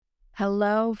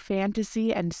Hello,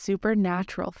 fantasy and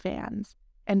supernatural fans,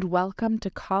 and welcome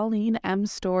to Colleen M.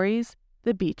 Stories,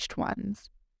 The Beached Ones.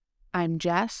 I'm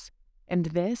Jess, and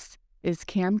this is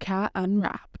CamCat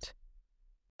Unwrapped.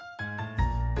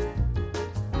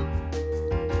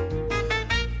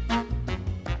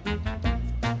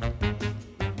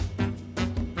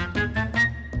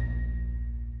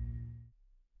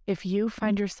 If you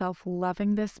find yourself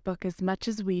loving this book as much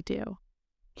as we do,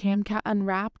 CamCat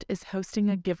Unwrapped is hosting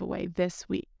a giveaway this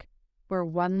week, where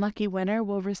one lucky winner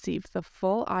will receive the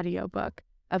full audiobook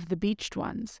of The Beached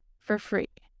Ones for free.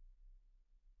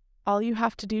 All you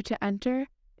have to do to enter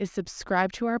is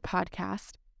subscribe to our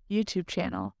podcast, YouTube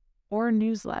channel, or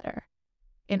newsletter,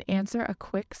 and answer a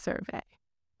quick survey,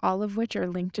 all of which are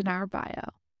linked in our bio.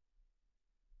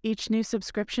 Each new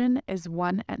subscription is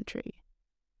one entry.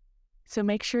 So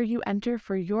make sure you enter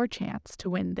for your chance to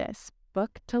win this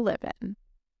book to live in.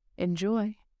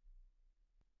 Enjoy.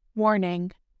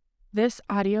 Warning: this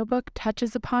audiobook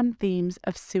touches upon themes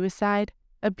of suicide,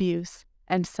 abuse,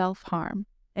 and self-harm,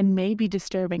 and may be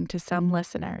disturbing to some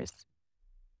listeners.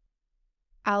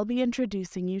 I'll be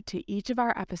introducing you to each of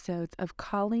our episodes of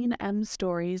Colleen M.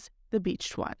 Stories, The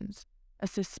Beached Ones, a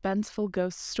suspenseful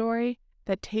ghost story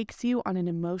that takes you on an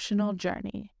emotional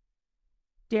journey.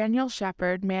 Daniel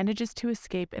Shepard manages to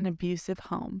escape an abusive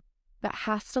home, but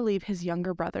has to leave his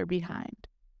younger brother behind.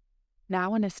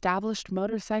 Now an established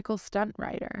motorcycle stunt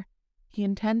rider, he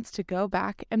intends to go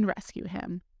back and rescue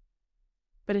him.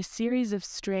 But a series of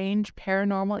strange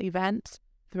paranormal events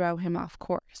throw him off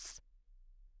course.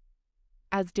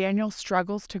 As Daniel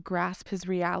struggles to grasp his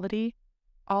reality,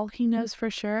 all he knows for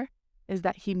sure is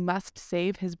that he must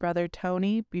save his brother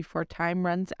Tony before time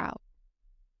runs out.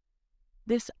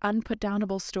 This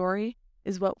unputdownable story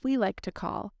is what we like to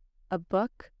call a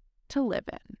book to live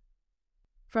in.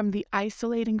 From the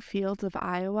isolating fields of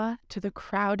Iowa to the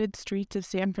crowded streets of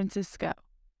San Francisco,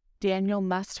 Daniel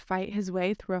must fight his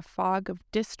way through a fog of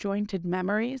disjointed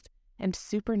memories and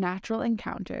supernatural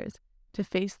encounters to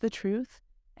face the truth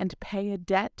and pay a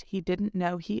debt he didn't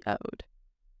know he owed.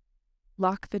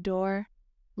 Lock the door,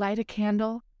 light a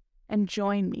candle, and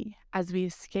join me as we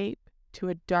escape to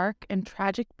a dark and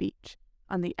tragic beach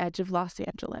on the edge of Los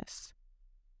Angeles.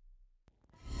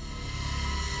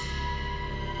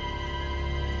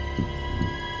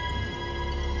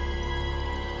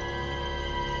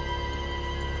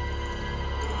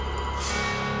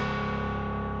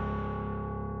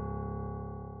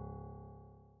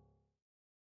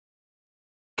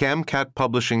 CamCat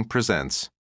Publishing presents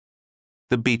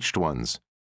The Beached Ones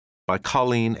by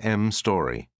Colleen M.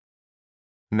 Story,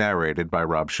 narrated by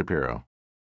Rob Shapiro.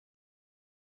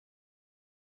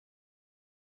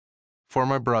 For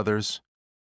my brothers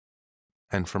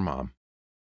and for Mom.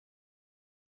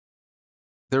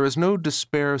 There is no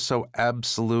despair so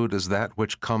absolute as that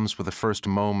which comes with the first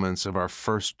moments of our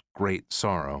first great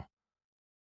sorrow,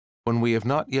 when we have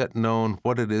not yet known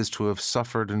what it is to have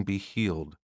suffered and be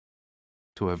healed,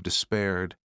 to have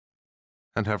despaired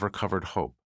and have recovered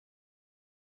hope.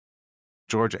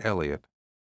 George Eliot,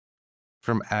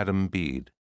 from Adam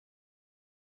Bede.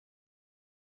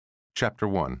 Chapter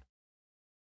 1.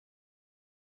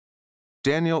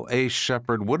 Daniel A.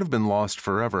 Shepard would have been lost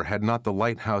forever had not the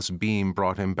lighthouse beam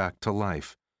brought him back to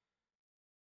life.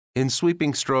 In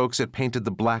sweeping strokes, it painted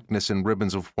the blackness in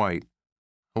ribbons of white,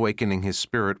 awakening his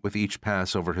spirit with each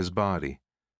pass over his body,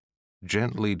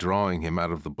 gently drawing him out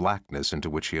of the blackness into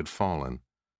which he had fallen.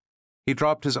 He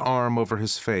dropped his arm over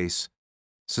his face,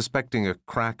 suspecting a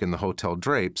crack in the hotel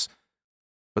drapes,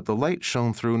 but the light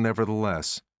shone through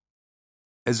nevertheless,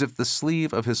 as if the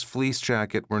sleeve of his fleece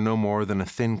jacket were no more than a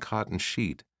thin cotton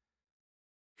sheet.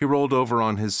 He rolled over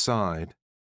on his side.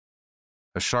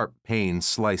 A sharp pain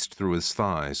sliced through his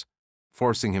thighs,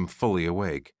 forcing him fully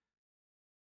awake.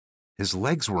 His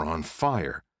legs were on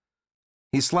fire.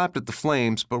 He slapped at the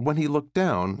flames, but when he looked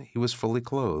down, he was fully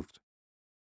clothed,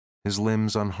 his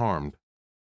limbs unharmed.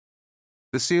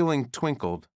 The ceiling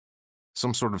twinkled,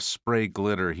 some sort of spray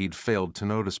glitter he'd failed to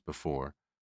notice before.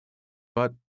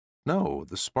 But no,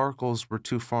 the sparkles were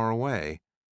too far away.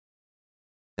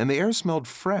 And the air smelled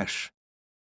fresh,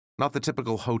 not the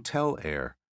typical hotel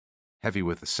air, heavy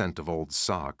with the scent of old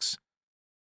socks.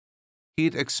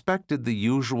 He'd expected the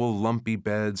usual lumpy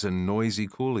beds and noisy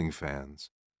cooling fans.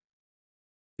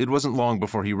 It wasn't long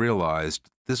before he realized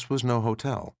this was no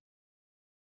hotel.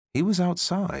 He was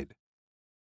outside.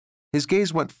 His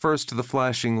gaze went first to the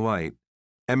flashing light,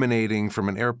 emanating from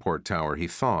an airport tower, he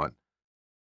thought,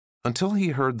 until he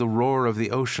heard the roar of the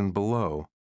ocean below.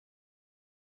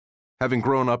 Having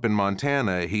grown up in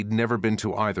Montana, he'd never been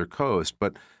to either coast,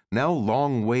 but now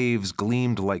long waves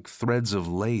gleamed like threads of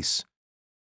lace,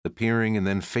 appearing and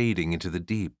then fading into the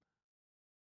deep.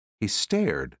 He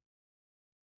stared,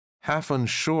 half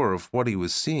unsure of what he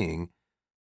was seeing,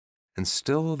 and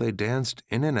still they danced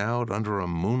in and out under a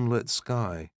moonlit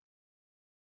sky,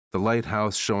 the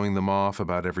lighthouse showing them off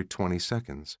about every 20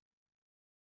 seconds.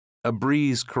 A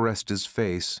breeze caressed his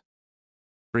face,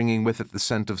 bringing with it the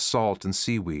scent of salt and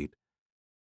seaweed,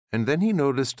 and then he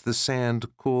noticed the sand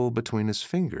cool between his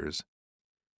fingers.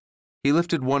 He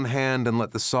lifted one hand and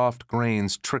let the soft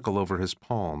grains trickle over his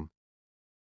palm.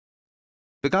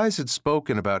 The guys had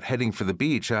spoken about heading for the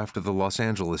beach after the Los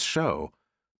Angeles show,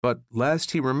 but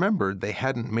last he remembered they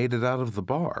hadn't made it out of the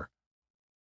bar.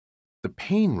 The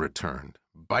pain returned,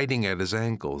 biting at his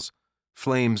ankles,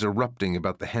 flames erupting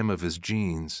about the hem of his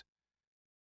jeans.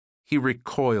 He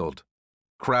recoiled,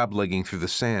 crab-legging through the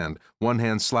sand, one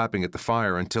hand slapping at the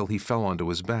fire until he fell onto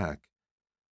his back.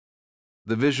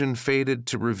 The vision faded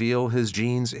to reveal his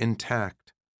jeans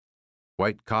intact,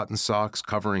 white cotton socks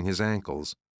covering his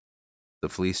ankles, the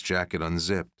fleece jacket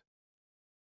unzipped,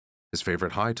 his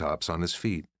favorite high tops on his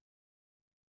feet.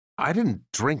 "I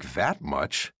didn't drink that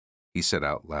much," he said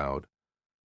out loud,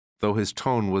 though his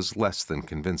tone was less than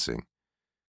convincing.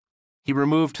 He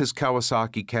removed his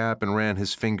Kawasaki cap and ran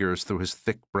his fingers through his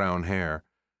thick brown hair,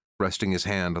 resting his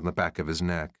hand on the back of his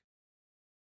neck.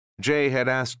 Jay had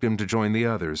asked him to join the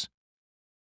others.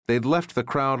 They'd left the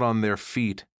crowd on their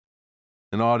feet,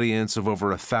 an audience of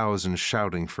over 1,000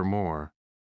 shouting for more.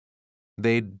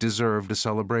 They'd deserved a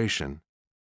celebration.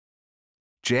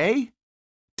 "Jay?"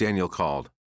 Daniel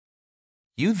called.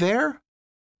 "You there?"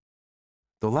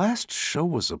 The last show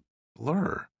was a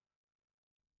blur.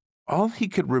 All he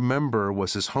could remember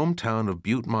was his hometown of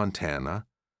Butte, Montana,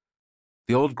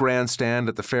 the old grandstand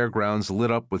at the fairgrounds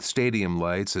lit up with stadium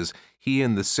lights as he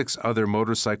and the 6 other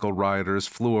motorcycle riders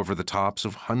flew over the tops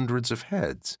of hundreds of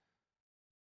heads.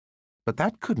 But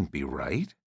that couldn't be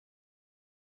right.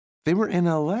 They were in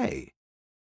L.A.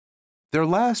 Their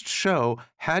last show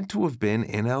had to have been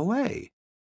in L.A.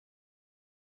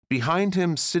 Behind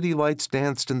him, city lights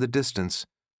danced in the distance,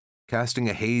 casting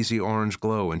a hazy orange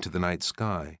glow into the night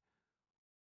sky.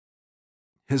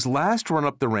 His last run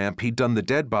up the ramp, he'd done the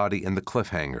dead body in the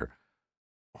cliffhanger.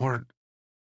 Or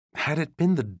had it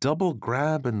been the double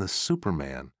grab in the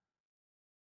Superman?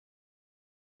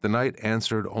 The night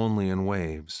answered only in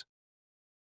waves,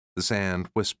 the sand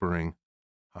whispering,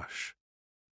 "Hush."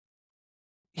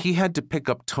 He had to pick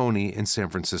up Tony in San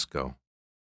Francisco.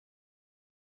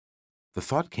 The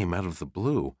thought came out of the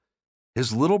blue.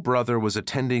 His little brother was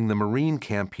attending the Marine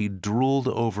camp he'd drooled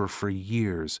over for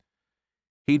years.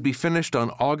 He'd be finished on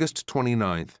August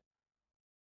 29th.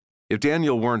 If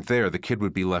Daniel weren't there, the kid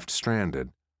would be left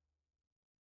stranded.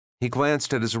 He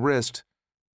glanced at his wrist,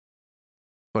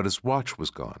 but his watch was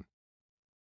gone.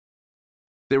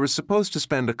 They were supposed to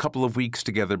spend a couple of weeks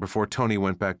together before Tony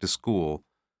went back to school,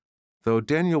 though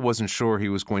Daniel wasn't sure he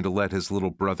was going to let his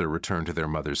little brother return to their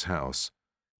mother's house.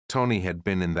 Tony had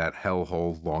been in that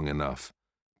hellhole long enough.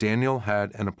 Daniel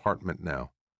had an apartment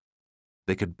now.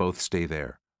 They could both stay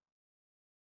there.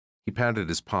 He patted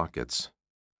his pockets.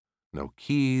 No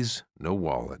keys, no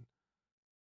wallet.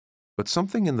 But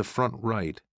something in the front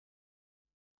right.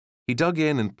 He dug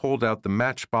in and pulled out the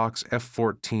Matchbox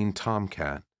F-14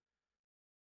 Tomcat.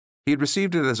 He had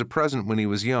received it as a present when he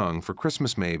was young, for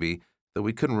Christmas maybe, though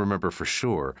he couldn't remember for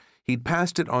sure. He'd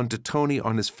passed it on to Tony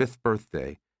on his 5th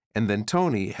birthday, and then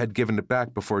Tony had given it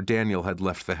back before Daniel had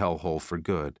left the hellhole for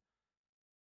good.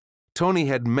 Tony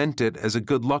had meant it as a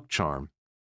good luck charm,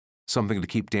 something to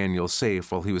keep Daniel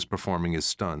safe while he was performing his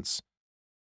stunts.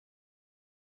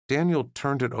 Daniel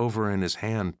turned it over in his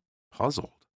hand,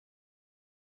 puzzled.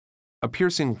 A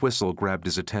piercing whistle grabbed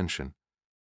his attention.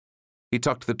 He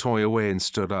tucked the toy away and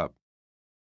stood up.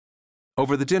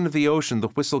 Over the din of the ocean, the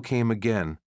whistle came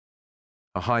again,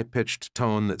 a high-pitched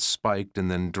tone that spiked and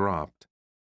then dropped.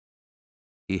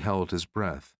 He held his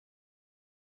breath.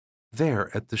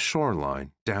 There, at the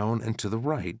shoreline, down and to the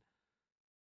right,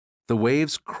 the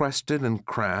waves crested and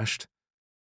crashed,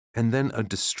 and then a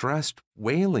distressed,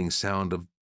 wailing sound of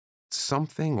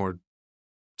something or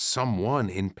someone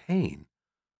in pain.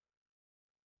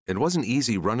 It wasn't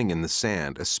easy running in the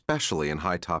sand, especially in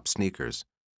high-top sneakers.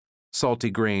 Salty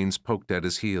grains poked at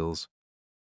his heels.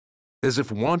 As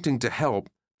if wanting to help,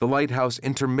 the lighthouse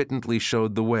intermittently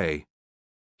showed the way.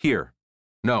 Here.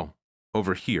 No,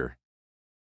 over here.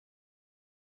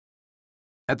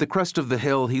 At the crest of the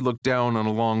hill, he looked down on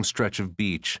a long stretch of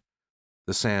beach,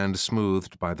 the sand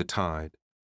smoothed by the tide.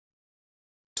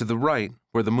 To the right,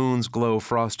 where the moon's glow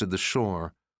frosted the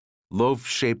shore,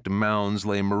 loaf-shaped mounds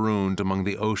lay marooned among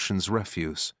the ocean's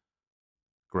refuse,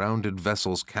 grounded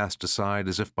vessels cast aside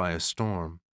as if by a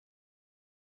storm.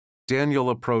 Daniel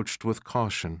approached with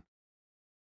caution.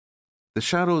 The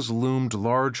shadows loomed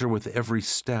larger with every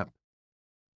step,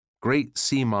 great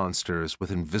sea monsters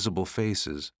with invisible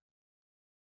faces.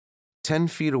 10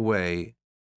 feet away,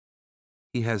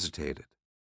 he hesitated.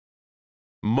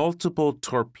 Multiple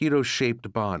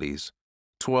torpedo-shaped bodies,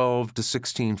 12 to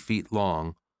 16 feet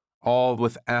long, all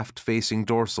with aft-facing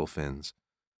dorsal fins,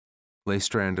 lay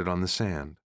stranded on the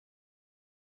sand.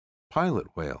 Pilot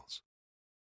whales.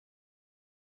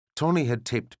 Tony had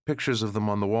taped pictures of them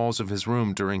on the walls of his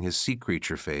room during his sea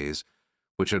creature phase,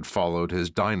 which had followed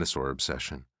his dinosaur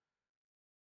obsession.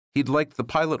 He'd liked the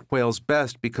pilot whales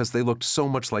best because they looked so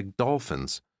much like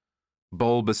dolphins,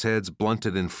 bulbous heads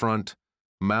blunted in front,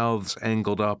 mouths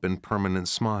angled up in permanent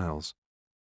smiles.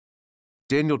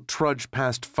 Daniel trudged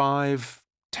past 5,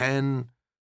 10,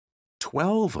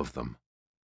 12 of them.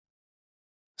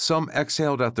 Some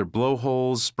exhaled out their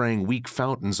blowholes, spraying weak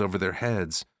fountains over their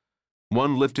heads.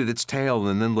 One lifted its tail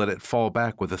and then let it fall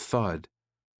back with a thud.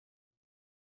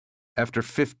 After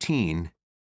 15,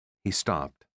 he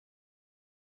stopped.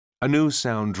 A new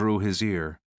sound drew his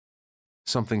ear,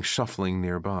 something shuffling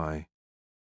nearby.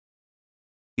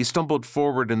 He stumbled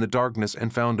forward in the darkness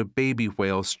and found a baby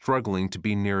whale struggling to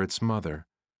be near its mother.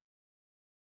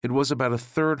 It was about a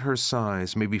third her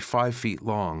size, maybe 5 feet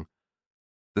long,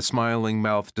 the smiling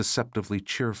mouth deceptively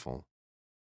cheerful.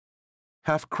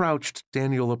 Half crouched,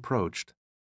 Daniel approached.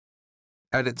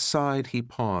 At its side, he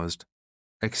paused,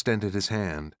 extended his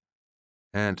hand,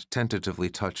 and tentatively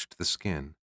touched the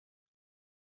skin.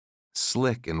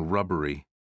 Slick and rubbery,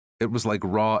 it was like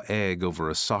raw egg over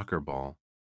a soccer ball.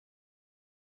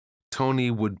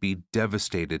 Tony would be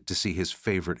devastated to see his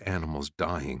favorite animals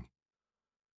dying.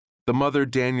 The mother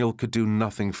Daniel could do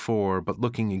nothing for, but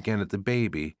looking again at the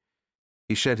baby,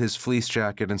 he shed his fleece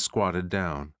jacket and squatted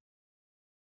down.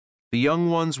 The young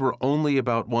ones were only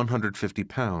about 150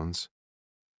 pounds.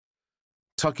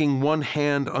 Tucking one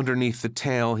hand underneath the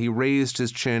tail, he raised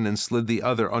his chin and slid the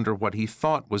other under what he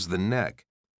thought was the neck,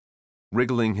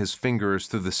 wriggling his fingers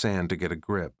through the sand to get a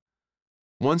grip.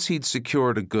 Once he'd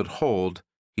secured a good hold,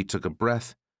 he took a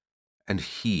breath and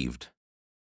heaved.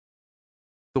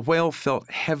 The whale felt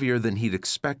heavier than he'd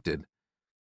expected.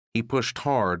 He pushed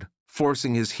hard,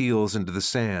 forcing his heels into the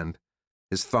sand,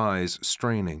 his thighs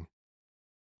straining.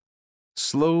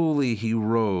 Slowly he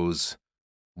rose,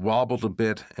 wobbled a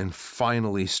bit, and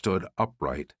finally stood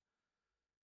upright.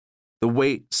 The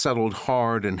weight settled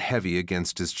hard and heavy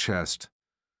against his chest.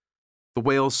 The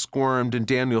whale squirmed and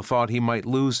Daniel thought he might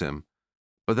lose him,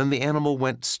 but then the animal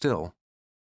went still.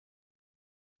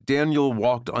 Daniel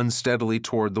walked unsteadily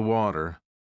toward the water,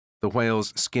 the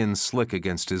whale's skin slick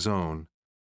against his own.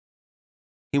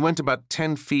 He went about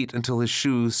 10 feet until his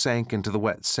shoes sank into the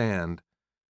wet sand,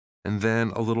 and then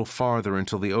a little farther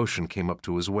until the ocean came up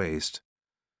to his waist.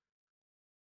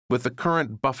 With the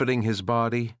current buffeting his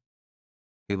body,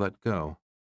 he let go.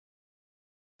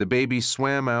 The baby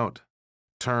swam out,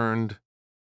 turned,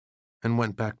 and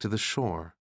went back to the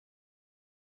shore.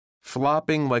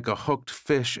 Flopping like a hooked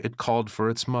fish, it called for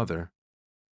its mother.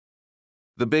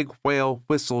 The big whale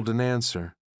whistled in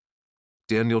answer.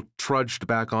 Daniel trudged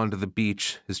back onto the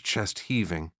beach, his chest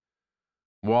heaving.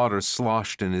 Water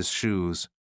sloshed in his shoes,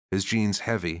 his jeans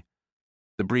heavy,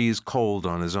 the breeze cold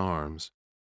on his arms.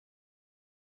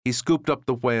 He scooped up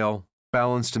the whale,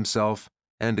 balanced himself,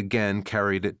 and again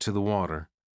carried it to the water.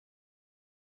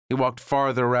 He walked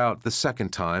farther out the second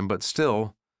time, but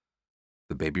still,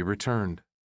 the baby returned.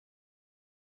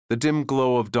 The dim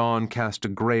glow of dawn cast a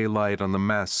gray light on the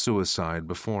mass suicide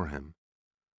before him.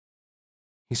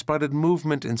 He spotted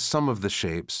movement in some of the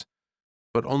shapes,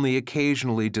 but only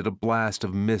occasionally did a blast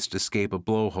of mist escape a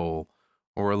blowhole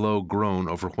or a low groan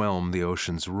overwhelm the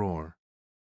ocean's roar.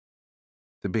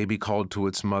 The baby called to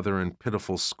its mother in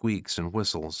pitiful squeaks and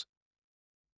whistles,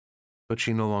 but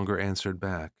she no longer answered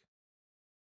back.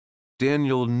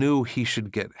 Daniel knew he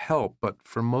should get help, but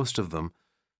for most of them,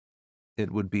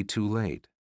 it would be too late.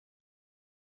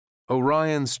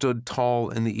 Orion stood tall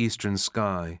in the eastern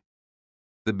sky,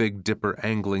 the Big Dipper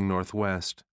angling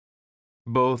northwest,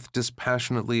 both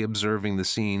dispassionately observing the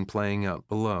scene playing out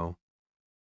below.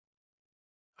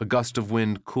 A gust of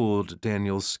wind cooled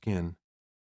Daniel's skin.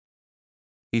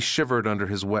 He shivered under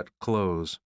his wet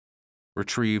clothes,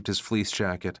 retrieved his fleece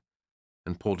jacket,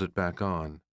 and pulled it back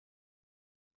on.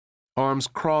 Arms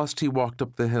crossed, he walked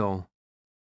up the hill.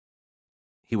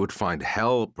 He would find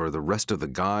help or the rest of the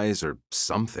guys or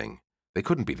something. They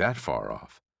couldn't be that far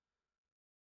off.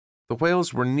 The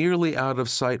whales were nearly out of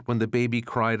sight when the baby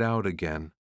cried out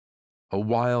again, a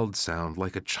wild sound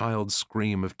like a child's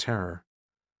scream of terror.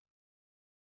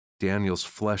 Daniel's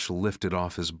flesh lifted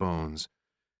off his bones.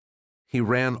 He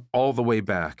ran all the way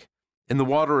back. In the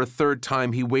water a third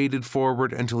time, he waded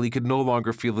forward until he could no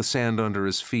longer feel the sand under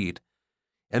his feet,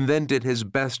 and then did his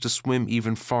best to swim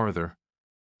even farther,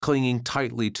 clinging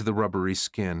tightly to the rubbery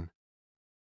skin.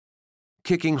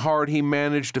 Kicking hard, he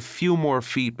managed a few more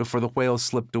feet before the whale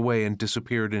slipped away and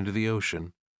disappeared into the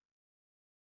ocean.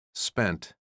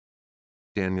 Spent,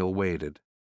 Daniel waded,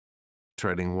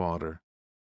 treading water,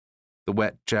 the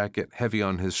wet jacket heavy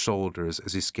on his shoulders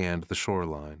as he scanned the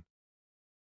shoreline.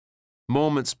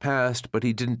 Moments passed, but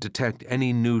he didn't detect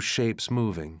any new shapes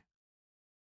moving.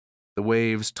 The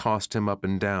waves tossed him up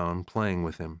and down, playing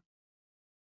with him.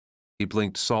 He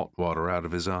blinked salt water out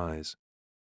of his eyes.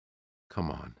 Come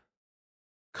on.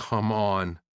 Come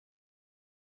on.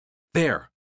 There!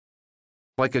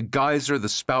 Like a geyser, the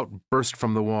spout burst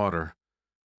from the water.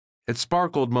 It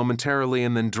sparkled momentarily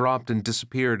and then dropped and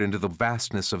disappeared into the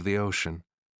vastness of the ocean.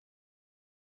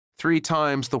 3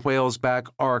 times the whale's back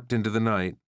arced into the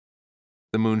night,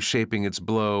 the moon shaping its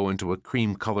blow into a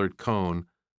cream-colored cone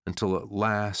until at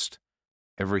last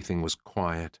everything was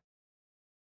quiet,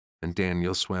 and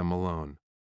Daniel swam alone.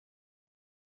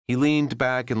 He leaned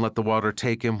back and let the water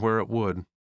take him where it would.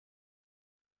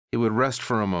 He would rest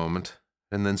for a moment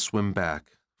and then swim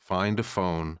back, find a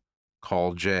phone,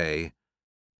 call Jay,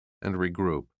 and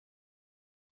regroup.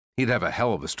 He'd have a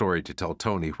hell of a story to tell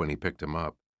Tony when he picked him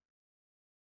up.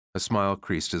 A smile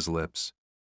creased his lips.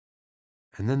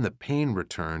 And then the pain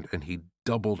returned, and he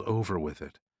doubled over with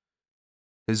it,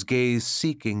 his gaze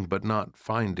seeking but not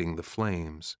finding the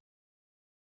flames.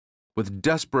 With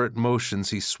desperate motions,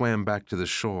 he swam back to the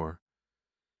shore.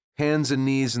 Hands and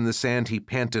knees in the sand, he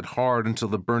panted hard until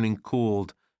the burning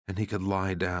cooled and he could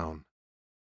lie down.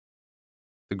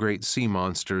 The great sea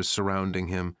monsters surrounding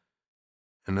him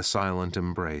in a silent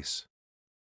embrace.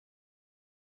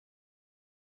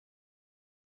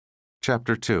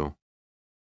 Chapter 2.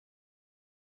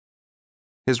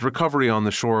 His recovery on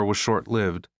the shore was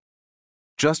short-lived.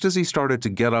 Just as he started to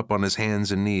get up on his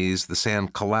hands and knees, the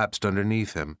sand collapsed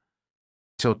underneath him,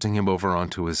 tilting him over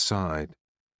onto his side.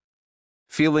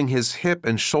 Feeling his hip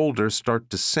and shoulder start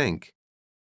to sink,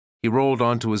 he rolled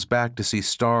onto his back to see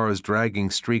stars dragging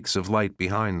streaks of light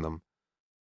behind them,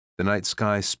 the night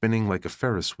sky spinning like a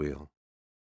Ferris wheel.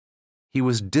 He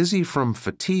was dizzy from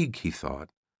fatigue, he thought,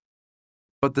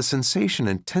 but the sensation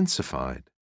intensified.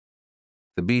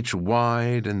 The beach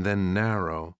wide and then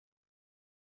narrow,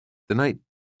 the night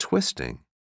twisting,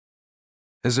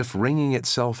 as if wringing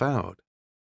itself out.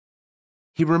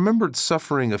 He remembered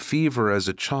suffering a fever as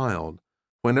a child,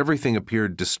 when everything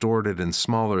appeared distorted and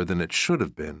smaller than it should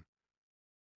have been,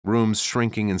 rooms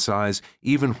shrinking in size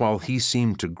even while he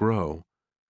seemed to grow,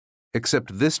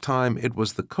 except this time it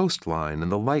was the coastline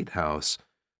and the lighthouse,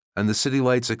 and the city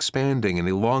lights expanding and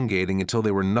elongating until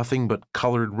they were nothing but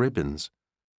colored ribbons.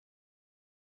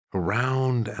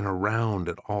 Around and around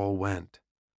it all went.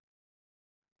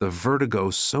 The vertigo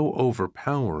so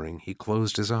overpowering he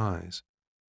closed his eyes.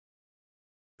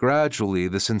 Gradually,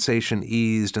 the sensation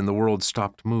eased and the world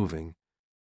stopped moving,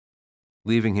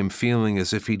 leaving him feeling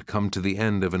as if he'd come to the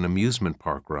end of an amusement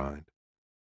park ride.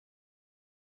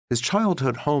 His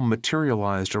childhood home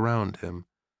materialized around him,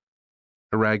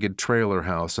 a ragged trailer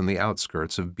house on the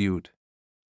outskirts of Butte.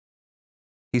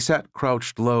 He sat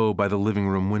crouched low by the living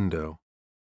room window.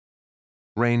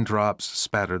 Raindrops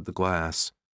spattered the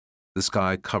glass, the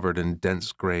sky covered in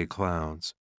dense gray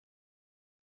clouds.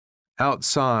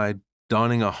 Outside,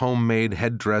 donning a homemade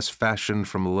headdress fashioned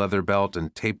from a leather belt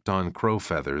and taped on crow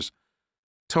feathers,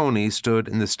 Tony stood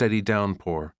in the steady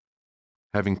downpour,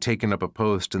 having taken up a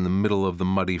post in the middle of the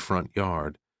muddy front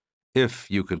yard,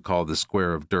 if you could call the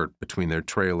square of dirt between their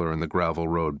trailer and the gravel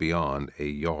road beyond a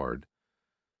yard.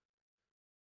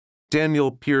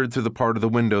 Daniel peered through the part of the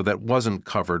window that wasn't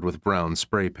covered with brown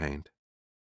spray paint.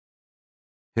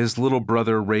 His little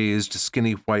brother raised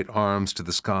skinny white arms to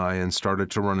the sky and started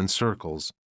to run in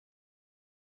circles.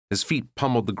 His feet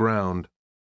pummeled the ground,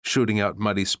 shooting out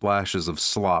muddy splashes of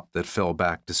slop that fell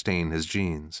back to stain his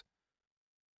jeans.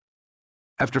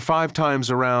 After 5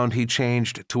 times around, he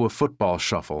changed to a football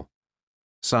shuffle,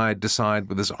 side to side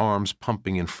with his arms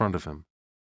pumping in front of him.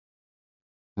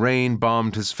 Rain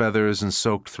bombed his feathers and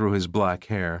soaked through his black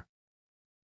hair.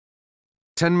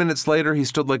 10 minutes later, he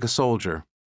stood like a soldier,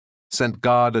 sent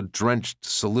God a drenched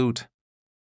salute,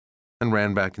 and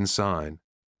ran back inside.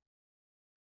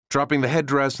 Dropping the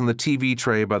headdress on the TV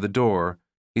tray by the door,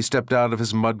 he stepped out of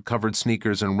his mud-covered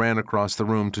sneakers and ran across the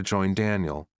room to join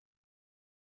Daniel.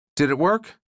 Did it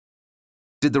work?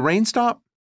 Did the rain stop?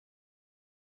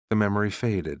 The memory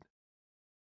faded,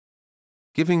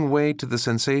 giving way to the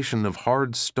sensation of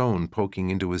hard stone poking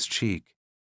into his cheek.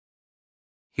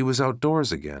 He was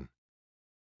outdoors again,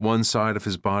 one side of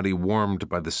his body warmed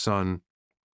by the sun,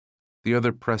 the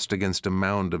other pressed against a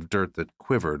mound of dirt that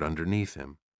quivered underneath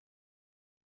him.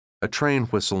 A train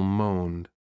whistle moaned.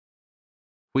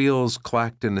 Wheels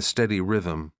clacked in a steady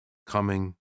rhythm,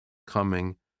 coming,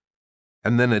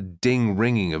 and then a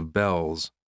ding-ringing of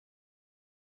bells.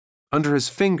 Under his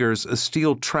fingers, a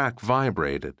steel track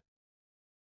vibrated.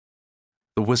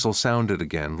 The whistle sounded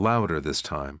again, louder this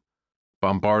time,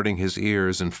 bombarding his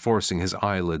ears and forcing his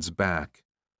eyelids back.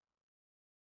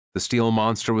 The steel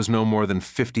monster was no more than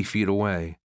 50 feet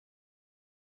away.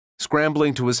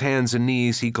 Scrambling to his hands and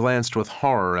knees, he glanced with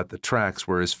horror at the tracks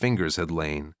where his fingers had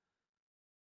lain.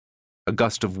 A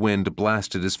gust of wind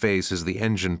blasted his face as the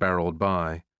engine barreled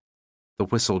by, the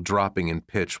whistle dropping in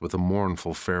pitch with a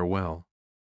mournful farewell.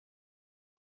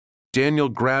 Daniel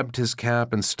grabbed his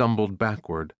cap and stumbled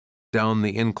backward, down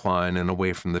the incline and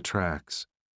away from the tracks.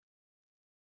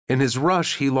 In his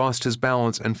rush, he lost his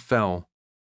balance and fell,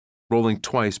 rolling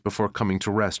twice before coming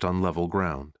to rest on level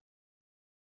ground.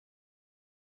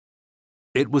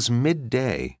 It was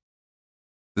midday,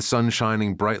 the sun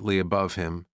shining brightly above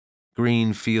him,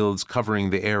 green fields covering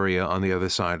the area on the other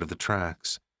side of the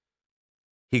tracks.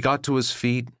 He got to his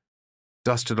feet,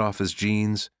 dusted off his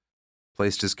jeans,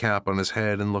 placed his cap on his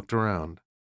head, and looked around.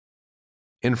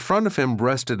 In front of him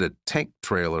rested a tank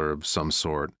trailer of some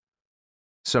sort,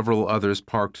 several others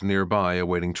parked nearby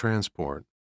awaiting transport.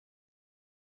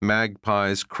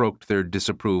 Magpies croaked their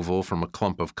disapproval from a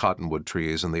clump of cottonwood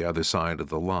trees on the other side of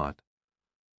the lot.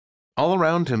 All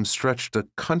around him stretched a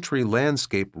country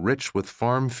landscape rich with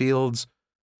farm fields,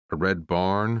 a red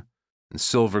barn, and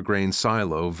silver-grain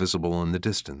silo visible in the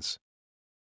distance.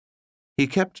 He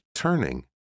kept turning,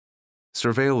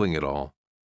 surveilling it all,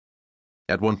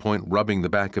 at one point rubbing the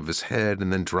back of his head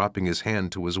and then dropping his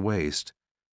hand to his waist.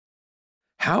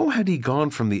 How had he gone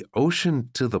from the ocean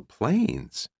to the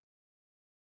plains?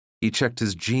 He checked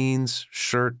his jeans,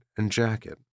 shirt, and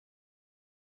jacket.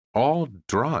 All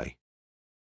dry.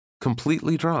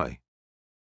 Completely dry.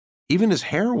 Even his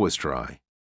hair was dry.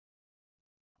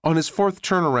 On his fourth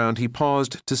turnaround, he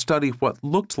paused to study what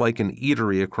looked like an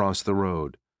eatery across the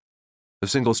road. A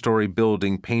single-story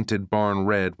building painted barn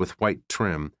red with white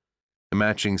trim, a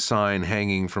matching sign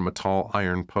hanging from a tall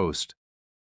iron post.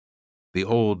 The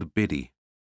Old Biddy.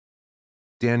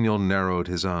 Daniel narrowed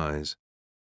his eyes.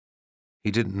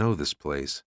 He didn't know this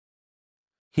place.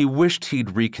 He wished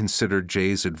he'd reconsidered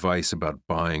Jay's advice about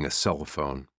buying a cell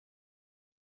phone.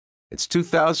 "It's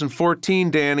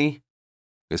 2014, Danny,"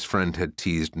 his friend had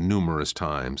teased numerous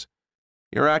times.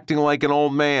 "You're acting like an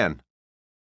old man."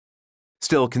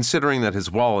 Still, considering that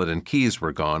his wallet and keys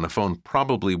were gone, a phone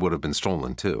probably would have been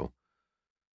stolen too.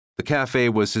 The cafe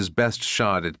was his best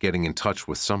shot at getting in touch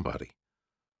with somebody.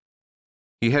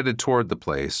 He headed toward the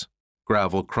place,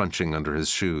 gravel crunching under his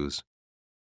shoes.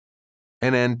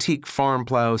 An antique farm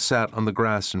plow sat on the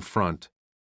grass in front.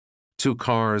 2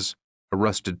 cars, a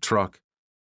rusted truck,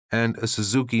 and a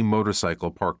Suzuki motorcycle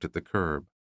parked at the curb.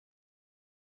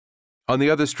 On the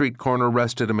other street corner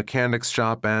rested a mechanic's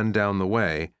shop, and down the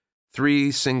way,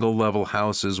 3 single-level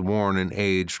houses worn and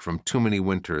aged from too many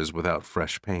winters without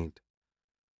fresh paint.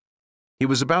 He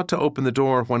was about to open the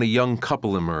door when a young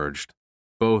couple emerged,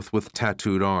 both with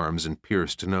tattooed arms and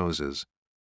pierced noses.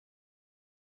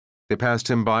 They passed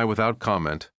him by without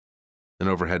comment, an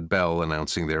overhead bell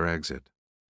announcing their exit.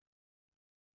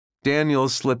 Daniel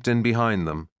slipped in behind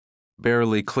them,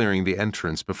 barely clearing the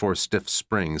entrance before stiff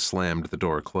springs slammed the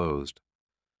door closed.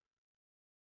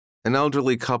 An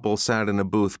elderly couple sat in a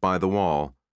booth by the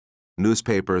wall,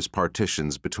 newspapers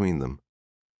partitions between them.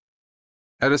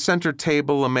 At a center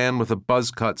table, a man with a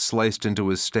buzz cut sliced into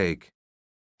his steak,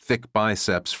 thick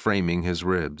biceps framing his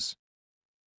ribs.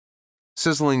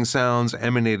 Sizzling sounds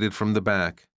emanated from the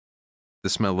back, the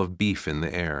smell of beef in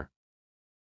the air.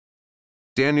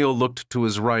 Daniel looked to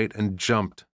his right and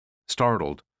jumped,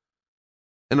 startled.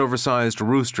 An oversized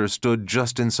rooster stood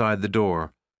just inside the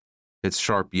door, its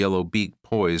sharp yellow beak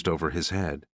poised over his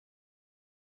head.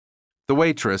 The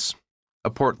waitress, a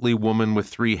portly woman with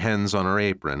 3 hens on her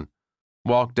apron,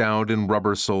 walked out in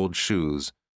rubber-soled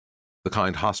shoes, the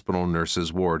kind hospital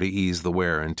nurses wore to ease the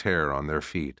wear and tear on their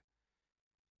feet.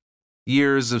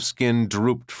 Years of skin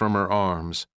drooped from her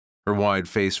arms, her wide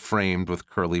face framed with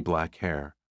curly black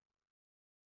hair.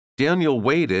 Daniel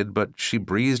waited, but she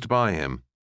breezed by him,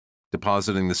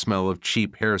 depositing the smell of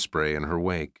cheap hairspray in her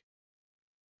wake.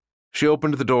 She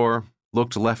opened the door,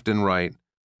 looked left and right,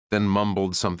 then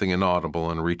mumbled something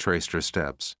inaudible and retraced her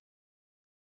steps.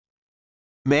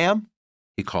 "Ma'am?"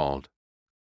 he called,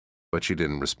 but she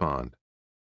didn't respond.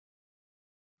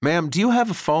 "Ma'am, do you have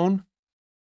a phone?"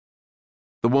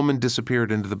 The woman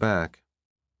disappeared into the back.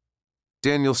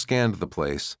 Daniel scanned the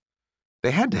place.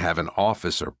 They had to have an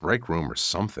office or break room or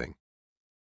something.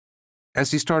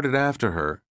 As he started after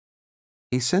her,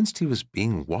 he sensed he was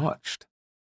being watched.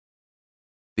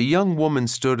 The young woman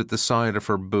stood at the side of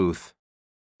her booth,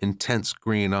 intense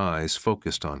green eyes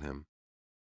focused on him.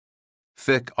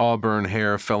 Thick auburn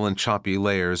hair fell in choppy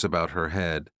layers about her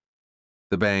head,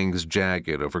 the bangs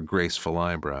jagged over graceful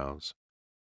eyebrows.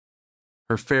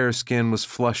 Her fair skin was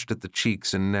flushed at the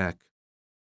cheeks and neck,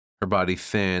 her body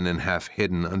thin and half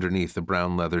hidden underneath the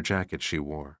brown leather jacket she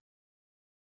wore.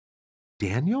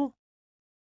 Daniel?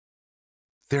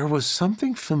 There was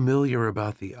something familiar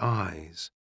about the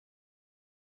eyes,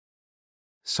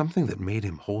 something that made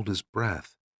him hold his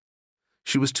breath.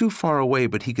 She was too far away,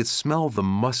 but he could smell the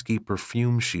musky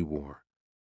perfume she wore,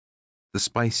 the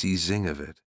spicy zing of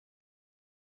it.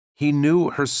 He knew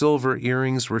her silver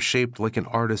earrings were shaped like an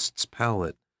artist's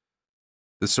palette,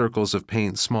 the circles of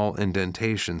paint small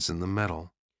indentations in the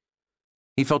metal.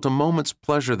 He felt a moment's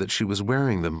pleasure that she was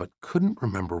wearing them, but couldn't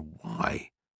remember why.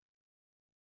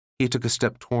 He took a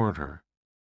step toward her.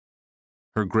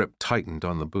 Her grip tightened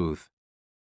on the booth.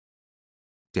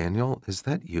 Daniel, is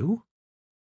that you?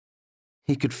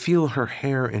 He could feel her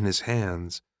hair in his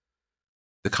hands,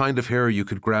 the kind of hair you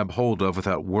could grab hold of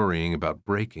without worrying about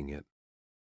breaking it.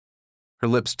 Her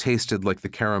lips tasted like the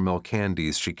caramel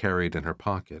candies she carried in her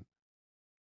pocket.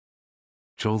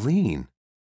 Jolene.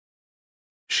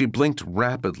 She blinked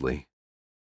rapidly,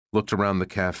 looked around the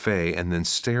cafe, and then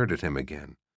stared at him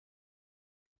again.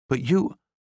 But you're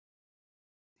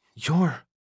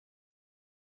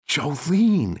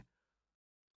Jolene.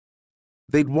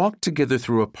 They'd walked together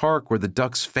through a park where the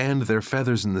ducks fanned their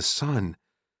feathers in the sun.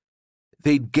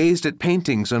 They'd gazed at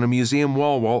paintings on a museum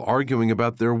wall while arguing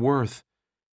about their worth.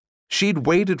 She'd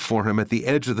waited for him at the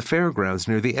edge of the fairgrounds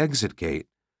near the exit gate.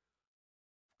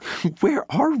 Where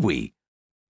are we?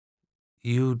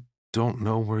 You don't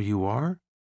know where you are?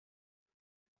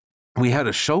 We had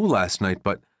a show last night,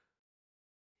 but...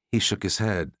 He shook his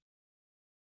head.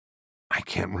 I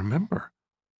can't remember.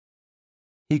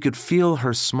 He could feel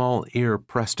her small ear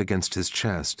pressed against his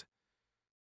chest.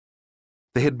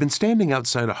 They had been standing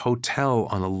outside a hotel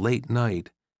on a late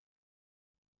night.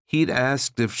 He'd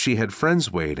asked if she had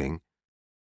friends waiting,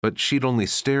 but she'd only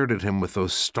stared at him with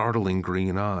those startling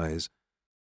green eyes.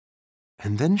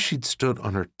 And then she'd stood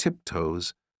on her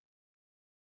tiptoes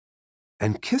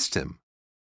and kissed him.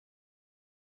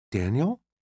 Daniel?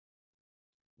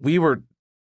 We were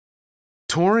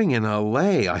touring in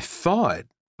L.A., I thought,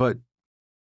 but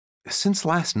since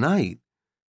last night...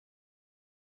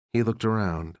 He looked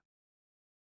around.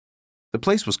 The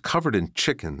place was covered in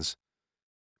chickens.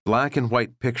 Black and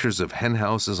white pictures of hen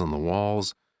houses on the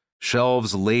walls,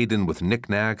 shelves laden with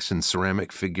knickknacks and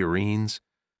ceramic figurines,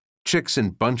 chicks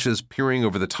in bunches peering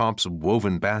over the tops of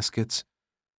woven baskets.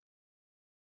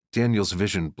 Daniel's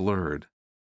vision blurred.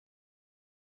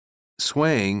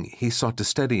 Swaying, he sought to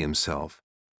steady himself.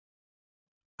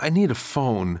 I need a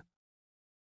phone.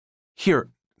 Here,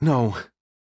 no.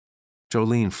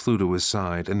 Jolene flew to his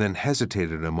side and then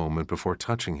hesitated a moment before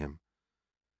touching him.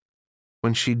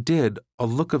 When she did, a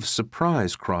look of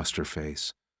surprise crossed her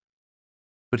face.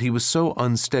 But he was so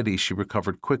unsteady she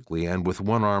recovered quickly and, with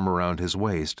one arm around his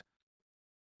waist,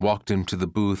 walked him to the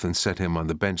booth and set him on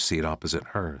the bench seat opposite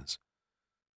hers.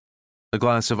 A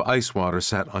glass of ice water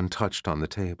sat untouched on the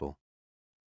table.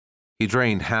 He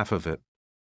drained half of it,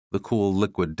 the cool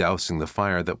liquid dousing the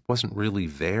fire that wasn't really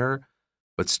there,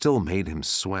 but still made him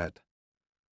sweat.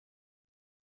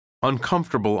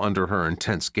 Uncomfortable under her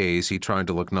intense gaze, he tried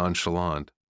to look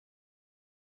nonchalant.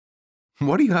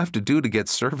 What do you have to do to get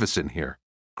service in here?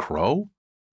 Crow?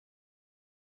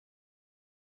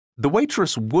 The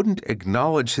waitress wouldn't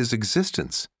acknowledge his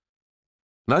existence,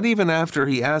 not even after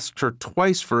he asked her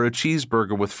twice for a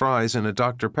cheeseburger with fries and a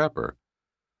Dr. Pepper.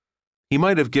 He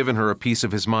might have given her a piece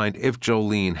of his mind if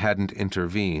Jolene hadn't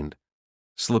intervened,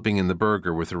 slipping in the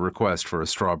burger with a request for a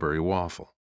strawberry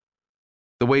waffle.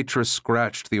 The waitress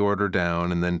scratched the order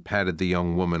down and then patted the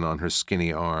young woman on her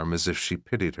skinny arm as if she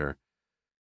pitied her,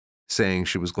 saying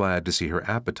she was glad to see her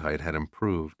appetite had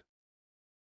improved.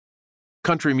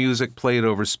 Country music played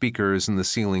over speakers in the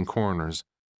ceiling corners,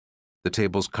 the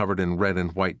tables covered in red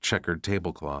and white checkered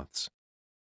tablecloths.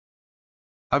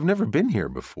 I've never been here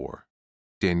before,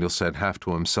 Daniel said half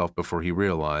to himself before he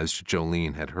realized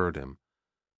Jolene had heard him.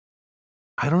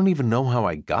 I don't even know how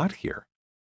I got here.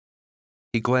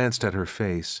 He glanced at her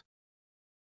face.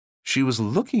 She was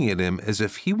looking at him as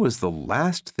if he was the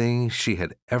last thing she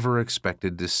had ever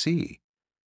expected to see.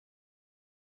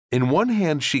 In one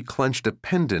hand, she clenched a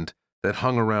pendant that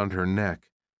hung around her neck,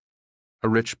 a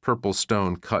rich purple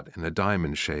stone cut in a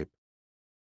diamond shape.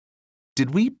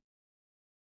 Did we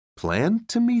plan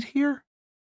to meet here?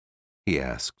 He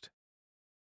asked.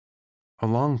 A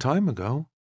long time ago.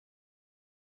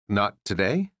 Not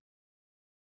today?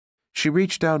 She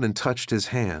reached out and touched his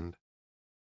hand.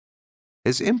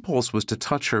 His impulse was to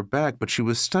touch her back, but she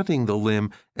was studying the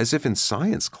limb as if in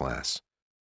science class,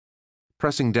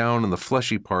 pressing down on the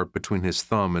fleshy part between his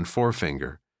thumb and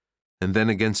forefinger, and then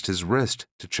against his wrist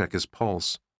to check his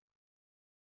pulse.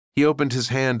 He opened his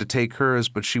hand to take hers,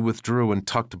 but she withdrew and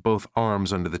tucked both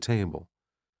arms under the table.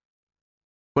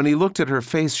 When he looked at her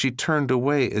face, she turned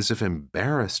away as if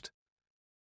embarrassed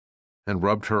and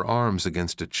rubbed her arms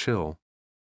against a chill.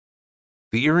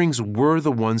 The earrings were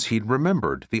the ones he'd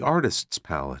remembered, the artist's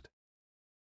palette.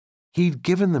 He'd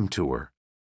given them to her.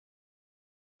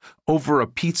 Over a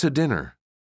pizza dinner.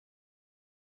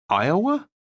 Iowa?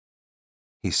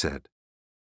 He said.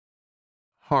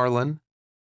 Harlan.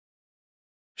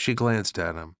 She glanced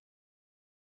at him.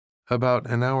 About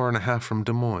an hour and a half from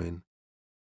Des Moines.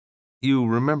 You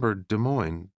remember Des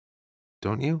Moines,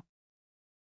 don't you?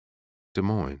 Des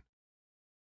Moines.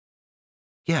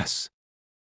 Yes.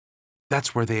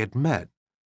 That's where they had met.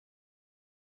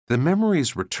 The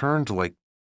memories returned like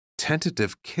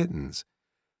tentative kittens.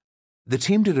 The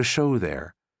team did a show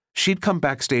there. She'd come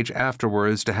backstage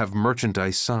afterwards to have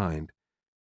merchandise signed.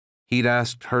 He'd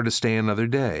asked her to stay another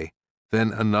day,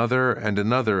 then another and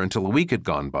another until a week had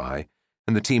gone by,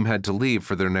 and the team had to leave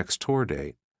for their next tour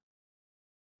date.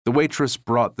 The waitress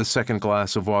brought the second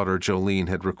glass of water Jolene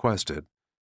had requested,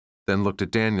 then looked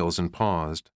at Daniels and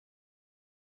paused.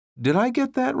 Did I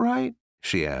get that right?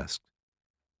 She asked.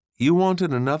 You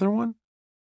wanted another one?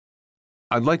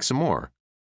 I'd like some more,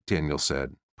 Daniel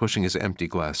said, pushing his empty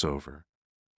glass over.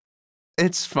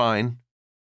 It's fine,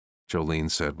 Jolene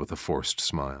said with a forced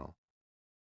smile.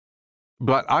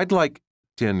 But I'd like,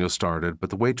 Daniel started, but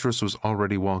the waitress was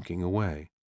already walking away.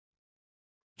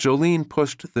 Jolene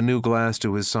pushed the new glass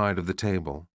to his side of the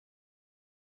table.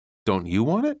 Don't you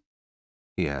want it?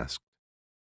 He asked.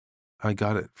 I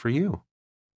got it for you.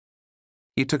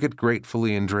 He took it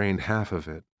gratefully and drained half of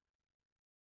it.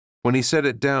 When he set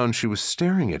it down, she was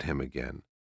staring at him again.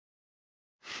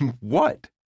 What?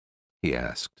 He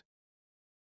asked.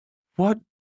 What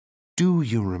do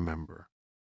you remember?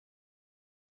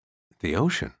 The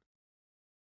ocean.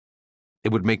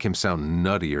 It would make him sound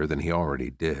nuttier than he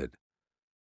already did.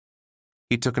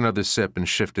 He took another sip and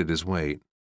shifted his weight.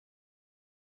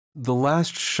 The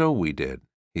last show we did,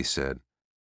 he said.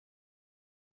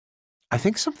 I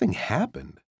think something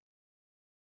happened.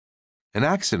 An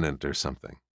accident or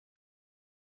something.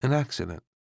 An accident.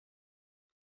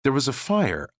 There was a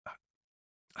fire.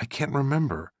 I can't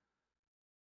remember.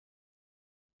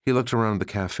 He looked around the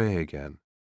cafe again.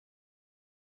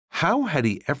 How had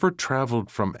he ever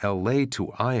traveled from L.A.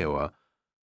 to Iowa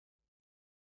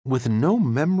with no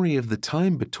memory of the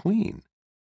time between?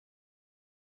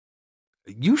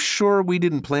 You sure we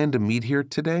didn't plan to meet here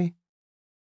today?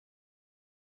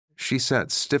 She sat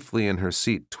stiffly in her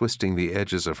seat, twisting the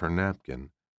edges of her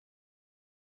napkin.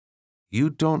 You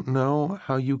don't know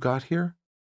how you got here?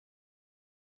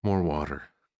 More water.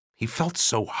 He felt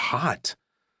so hot.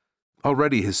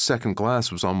 Already his second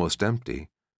glass was almost empty.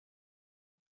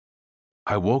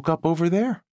 I woke up over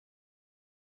there.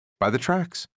 By the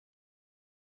tracks.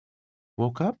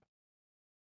 Woke up?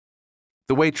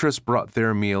 The waitress brought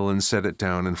their meal and set it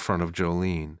down in front of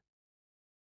Jolene.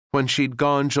 When she'd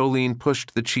gone, Jolene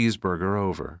pushed the cheeseburger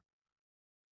over.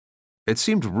 It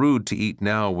seemed rude to eat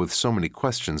now with so many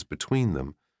questions between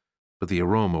them, but the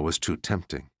aroma was too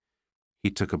tempting. He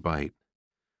took a bite.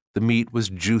 The meat was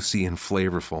juicy and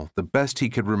flavorful, the best he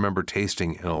could remember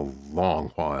tasting in a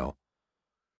long while.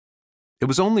 It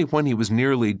was only when he was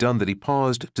nearly done that he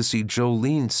paused to see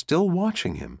Jolene still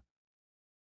watching him.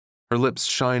 Her lips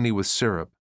shiny with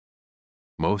syrup,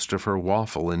 most of her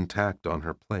waffle intact on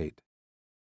her plate.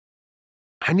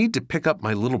 I need to pick up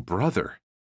my little brother,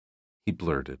 he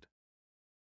blurted.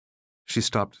 She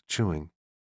stopped chewing.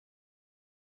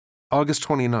 August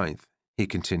 29th, he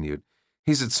continued.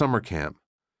 He's at summer camp.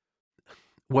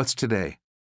 What's today?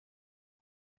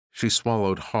 She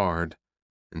swallowed hard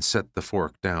and set the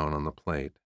fork down on the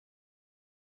plate.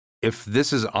 If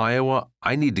this is Iowa,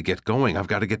 I need to get going. I've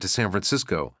got to get to San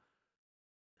Francisco.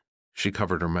 She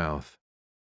covered her mouth,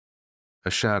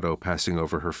 a shadow passing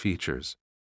over her features.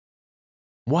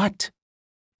 What?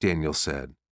 Daniel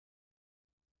said.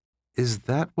 Is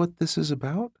that what this is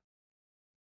about?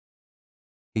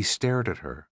 He stared at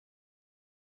her.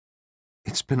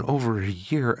 It's been over a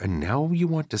year, and now you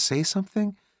want to say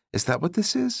something? Is that what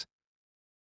this is?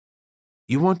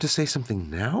 You want to say something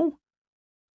now?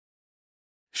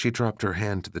 She dropped her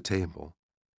hand to the table.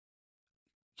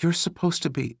 You're supposed to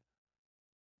be...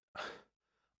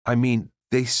 I mean,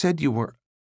 they said you were...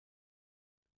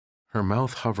 Her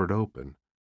mouth hovered open,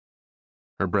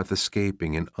 her breath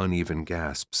escaping in uneven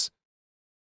gasps.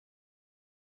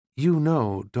 You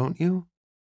know, don't you?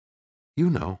 You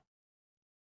know.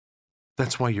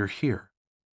 That's why you're here.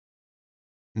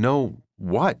 Know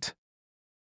what?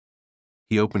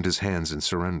 He opened his hands in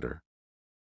surrender.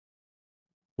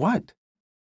 What?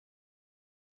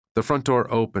 The front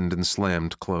door opened and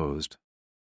slammed closed.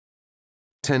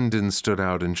 Tendons stood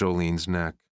out in Jolene's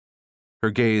neck. Her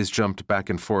gaze jumped back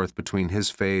and forth between his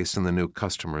face and the new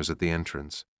customers at the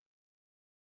entrance.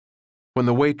 When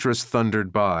the waitress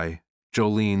thundered by,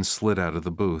 Jolene slid out of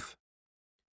the booth.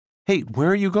 Hey, where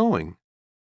are you going?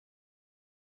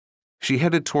 She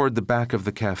headed toward the back of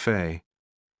the cafe.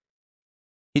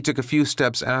 He took a few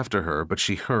steps after her, but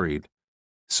she hurried,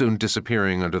 soon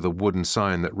disappearing under the wooden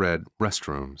sign that read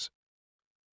restrooms.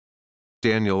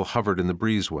 Daniel hovered in the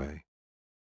breezeway.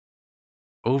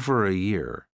 Over a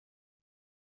year.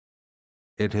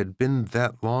 It had been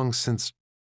that long since...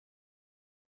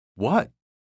 What?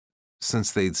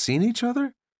 Since they'd seen each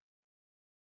other?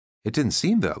 It didn't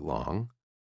seem that long.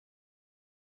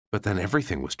 But then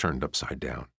everything was turned upside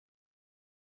down.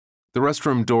 The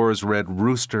restroom doors read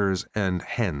roosters and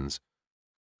hens.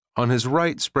 On his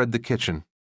right spread the kitchen,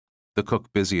 the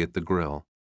cook busy at the grill.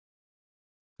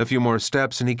 A few more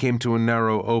steps and he came to a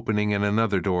narrow opening in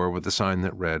another door with a sign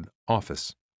that read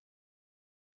office.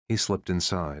 He slipped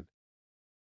inside.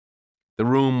 The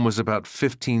room was about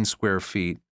 15 square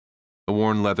feet, a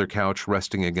worn leather couch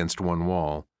resting against one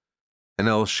wall, an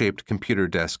L-shaped computer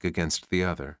desk against the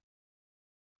other.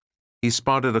 He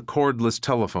spotted a cordless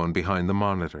telephone behind the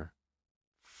monitor.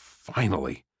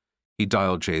 Finally, he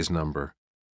dialed Jay's number.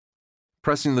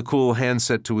 Pressing the cool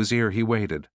handset to his ear, he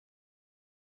waited.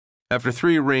 After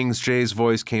 3 rings, Jay's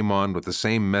voice came on with the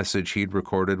same message he'd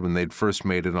recorded when they'd first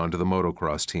made it onto the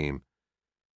motocross team.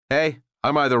 Hey,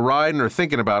 I'm either riding or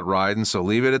thinking about riding, so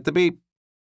leave it at the beep.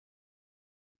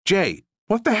 Jay,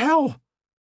 what the hell?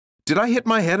 Did I hit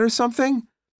my head or something?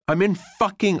 I'm in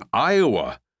fucking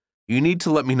Iowa. You need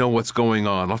to let me know what's going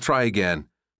on. I'll try again.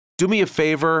 Do me a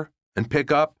favor and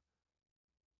pick up.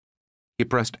 He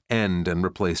pressed end and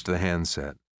replaced the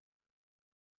handset.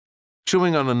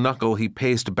 Chewing on a knuckle, he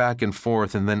paced back and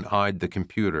forth and then eyed the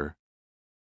computer.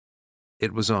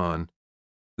 It was on,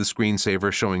 the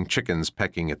screensaver showing chickens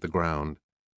pecking at the ground.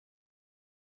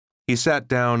 He sat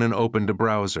down and opened a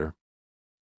browser.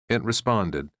 It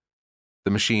responded,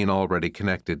 the machine already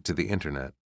connected to the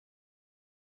internet.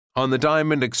 On the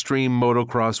Diamond Extreme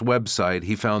Motocross website,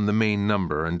 he found the main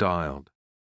number and dialed.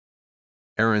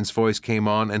 Aaron's voice came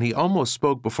on, and he almost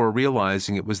spoke before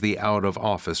realizing it was the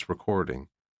out-of-office recording.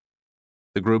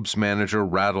 The group's manager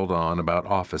rattled on about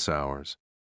office hours.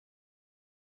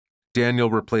 Daniel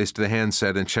replaced the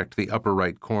handset and checked the upper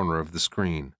right corner of the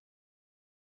screen.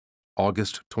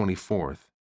 August 24th.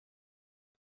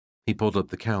 He pulled up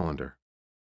the calendar.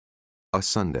 A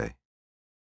Sunday.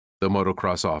 The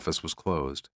motocross office was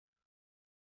closed.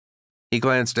 He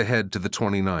glanced ahead to the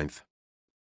 29th.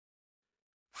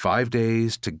 5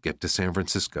 days to get to San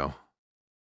Francisco.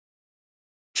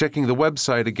 Checking the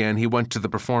website again, he went to the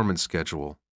performance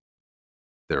schedule.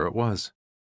 There it was.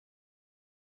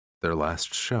 Their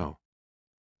last show.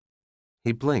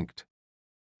 He blinked.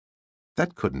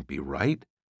 That couldn't be right.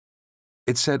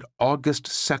 It said August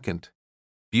 2nd,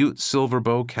 Butte Silver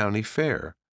Bow County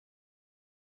Fair.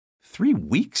 3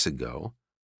 weeks ago.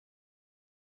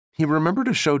 He remembered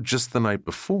a show just the night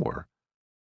before.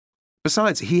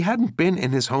 Besides, he hadn't been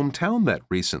in his hometown that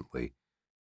recently.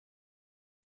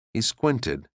 He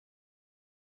squinted,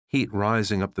 heat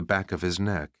rising up the back of his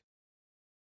neck.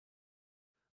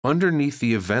 Underneath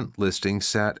the event listing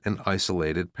sat an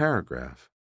isolated paragraph.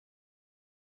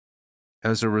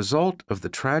 As a result of the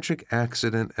tragic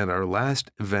accident at our last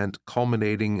event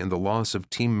culminating in the loss of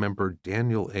team member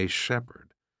Daniel A.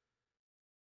 Shepard,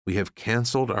 we have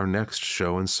canceled our next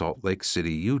show in Salt Lake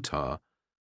City, Utah,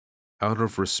 out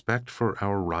of respect for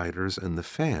our riders and the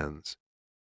fans.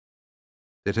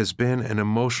 It has been an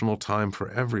emotional time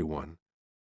for everyone,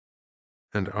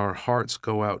 and our hearts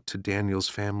go out to Daniel's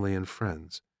family and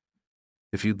friends.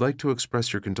 If you'd like to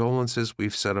express your condolences,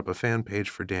 we've set up a fan page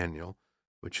for Daniel,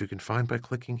 which you can find by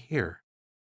clicking here.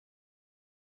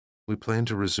 We plan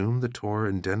to resume the tour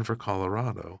in Denver,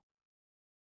 Colorado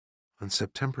on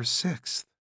September 6th.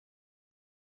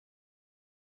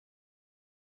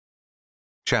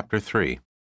 Chapter 3.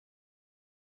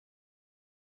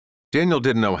 Daniel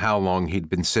didn't know how long he'd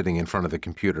been sitting in front of the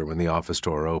computer when the office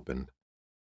door opened.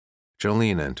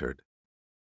 Jolene entered.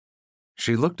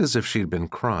 She looked as if she'd been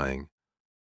crying.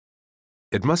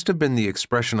 It must have been the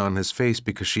expression on his face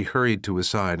because she hurried to his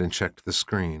side and checked the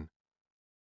screen.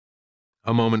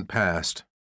 A moment passed,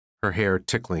 her hair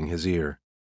tickling his ear.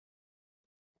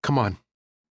 "Come on."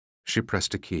 She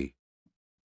pressed a key.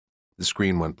 The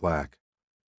screen went black.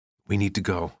 "We need to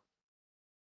go."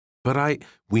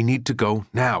 We need to go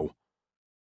now."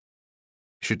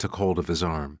 She took hold of his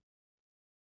arm.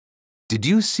 "Did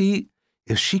you see?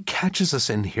 If she catches us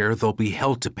in here, there'll be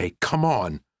hell to pay. Come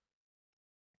on."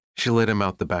 She led him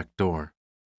out the back door.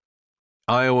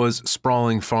 Iowa's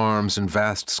sprawling farms and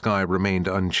vast sky remained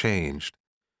unchanged,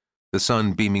 the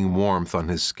sun beaming warmth on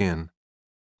his skin.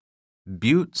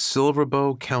 Butte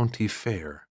Silverbow County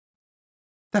Fair.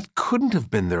 That couldn't have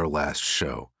been their last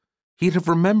show. He'd have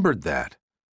remembered that.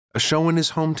 A show in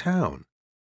his hometown.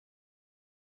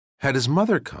 Had his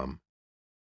mother come?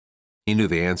 He knew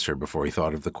the answer before he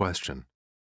thought of the question.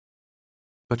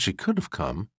 But she could have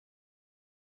come.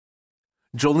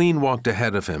 Jolene walked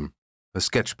ahead of him, a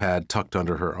sketch pad tucked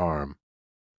under her arm.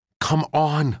 "Come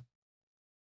on!"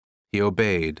 He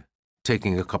obeyed,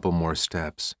 taking a couple more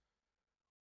steps.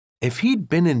 If he'd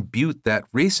been in Butte that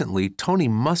recently, Tony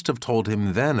must have told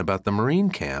him then about the Marine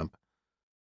camp,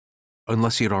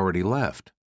 unless he had already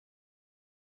left.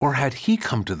 Or had he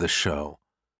come to the show?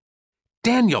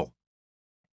 "Daniel!"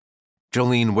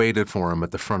 Jolene waited for him at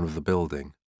the front of the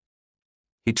building.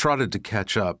 He trotted to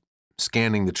catch up,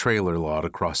 scanning the trailer lot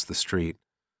across the street,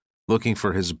 looking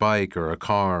for his bike or a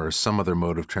car or some other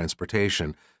mode of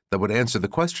transportation that would answer the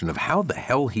question of how the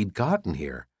hell he'd gotten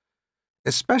here,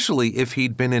 especially if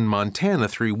he'd been in Montana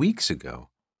 3 weeks ago.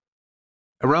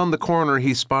 Around the corner,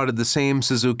 he spotted the same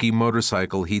Suzuki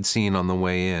motorcycle he'd seen on the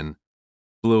way in,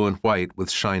 blue and white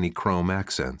with shiny chrome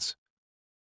accents.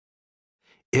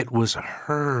 It was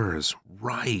hers,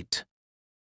 right.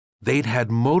 They'd had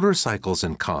motorcycles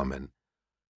in common.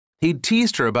 He'd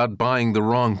teased her about buying the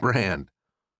wrong brand.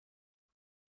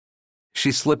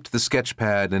 She slipped the sketch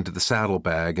pad into the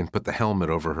saddlebag and put the helmet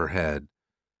over her head.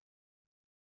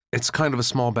 It's kind of a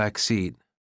small back seat.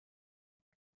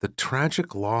 The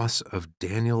tragic loss of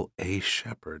Daniel A.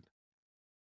 Shepard.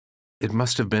 It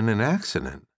must have been an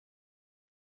accident.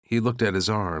 He looked at his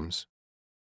arms.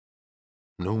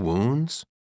 No wounds?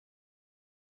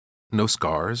 No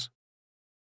scars?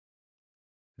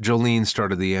 Jolene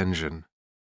started the engine.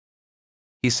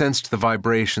 He sensed the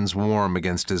vibrations warm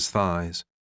against his thighs,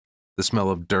 the smell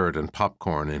of dirt and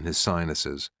popcorn in his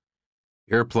sinuses,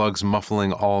 earplugs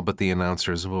muffling all but the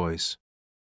announcer's voice.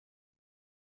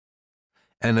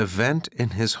 An event in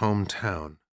his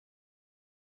hometown.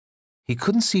 He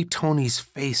couldn't see Tony's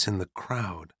face in the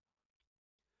crowd.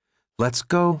 "Let's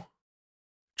go."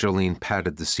 Jolene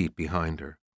patted the seat behind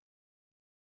her.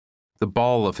 The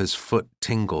ball of his foot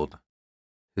tingled,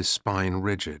 his spine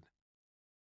rigid.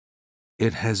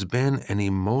 It has been an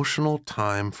emotional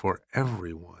time for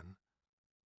everyone.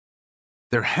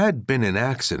 There had been an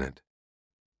accident.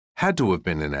 Had to have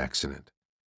been an accident.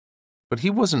 But he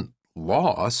wasn't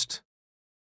lost.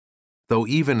 Though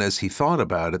even as he thought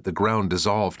about it, the ground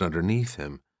dissolved underneath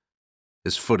him,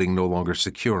 his footing no longer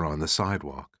secure on the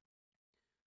sidewalk.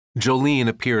 Jolene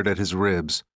appeared at his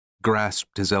ribs,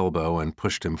 grasped his elbow, and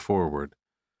pushed him forward.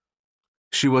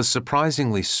 She was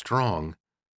surprisingly strong.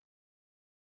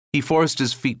 He forced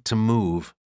his feet to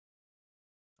move.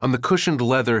 On the cushioned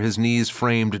leather, his knees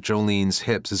framed Jolene's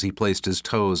hips as he placed his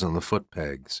toes on the foot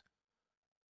pegs.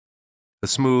 A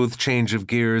smooth change of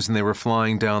gears, and they were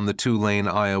flying down the 2-lane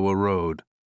Iowa road,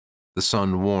 the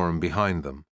sun warm behind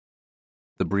them,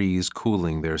 the breeze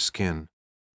cooling their skin.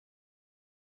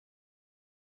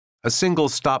 A single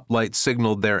stoplight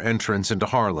signaled their entrance into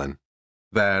Harlan,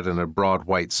 that and a broad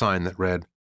white sign that read,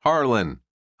 "Harlan,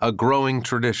 a growing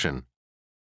tradition."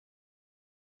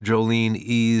 Jolene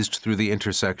eased through the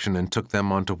intersection and took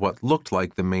them onto what looked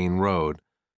like the main road,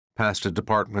 past a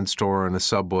department store and a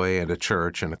Subway and a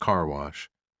church and a car wash.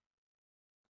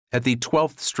 At the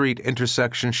 12th Street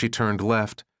intersection, she turned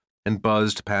left and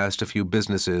buzzed past a few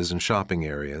businesses and shopping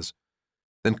areas,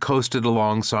 then coasted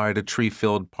alongside a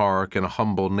tree-filled park in a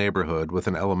humble neighborhood with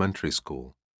an elementary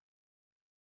school.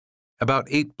 About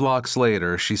 8 blocks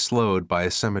later, she slowed by a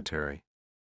cemetery.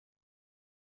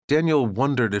 Daniel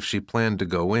wondered if she planned to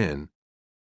go in,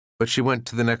 but she went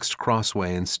to the next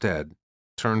crossway instead,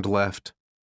 turned left,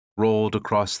 rolled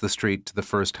across the street to the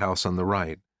first house on the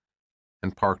right,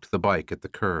 and parked the bike at the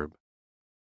curb.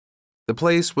 The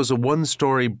place was a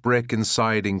 1-story brick and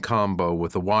siding combo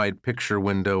with a wide picture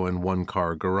window and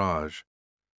 1-car garage.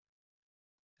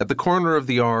 At the corner of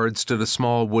the yard stood a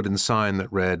small wooden sign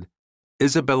that read,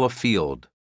 "Isabella Field,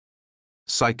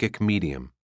 Psychic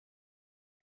Medium."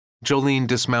 Jolene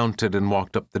dismounted and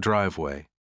walked up the driveway.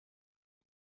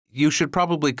 You should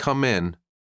probably come in,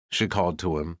 she called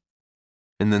to him,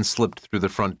 and then slipped through the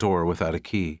front door without a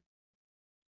key.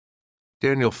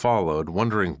 Daniel followed,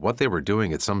 wondering what they were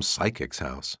doing at some psychic's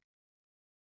house.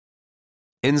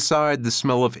 Inside, the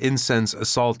smell of incense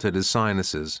assaulted his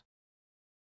sinuses.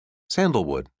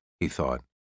 Sandalwood, he thought,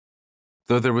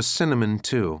 though there was cinnamon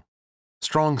too,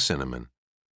 strong cinnamon,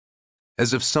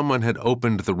 as if someone had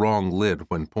opened the wrong lid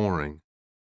when pouring.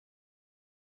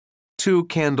 2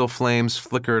 candle flames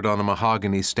flickered on a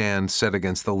mahogany stand set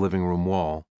against the living room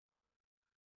wall.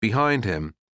 Behind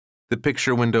him, the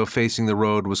picture window facing the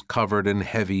road was covered in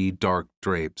heavy, dark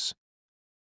drapes.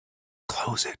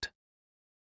 "Close it,"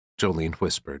 Jolene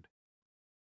whispered.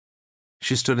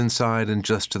 She stood inside and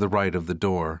just to the right of the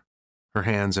door, her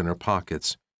hands in her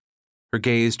pockets, her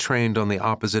gaze trained on the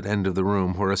opposite end of the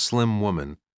room where a slim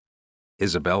woman,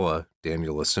 Isabella,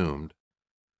 Daniel assumed,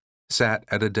 sat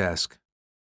at a desk,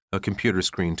 a computer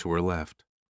screen to her left.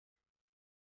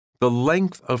 The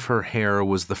length of her hair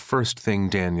was the first thing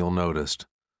Daniel noticed,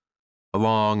 a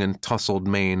long and tousled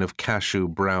mane of cashew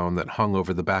brown that hung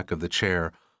over the back of the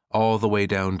chair all the way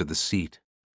down to the seat.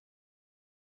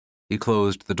 He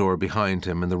closed the door behind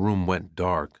him and the room went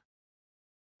dark,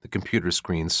 the computer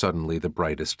screen suddenly the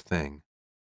brightest thing.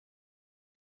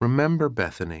 "Remember,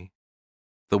 Bethany,"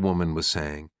 the woman was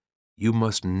saying, "you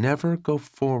must never go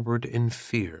forward in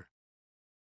fear.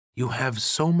 You have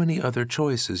so many other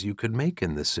choices you could make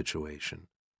in this situation."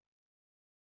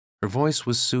 Her voice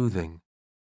was soothing,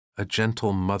 a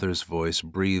gentle mother's voice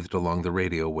breathed along the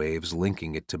radio waves,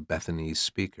 linking it to Bethany's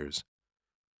speakers.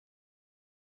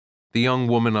 The young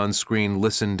woman on screen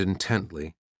listened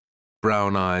intently,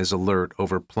 brown eyes alert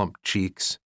over plump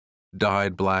cheeks,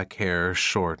 dyed black hair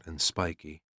short and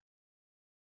spiky.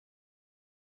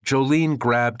 Jolene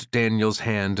grabbed Daniel's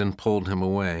hand and pulled him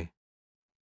away.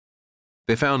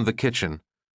 They found the kitchen,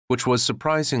 which was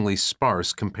surprisingly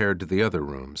sparse compared to the other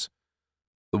rooms,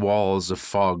 the walls of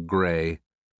fog gray,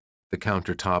 the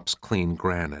countertops clean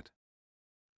granite.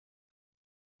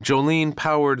 Jolene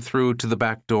powered through to the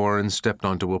back door and stepped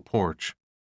onto a porch.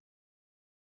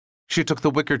 She took the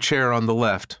wicker chair on the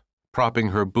left, propping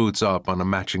her boots up on a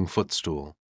matching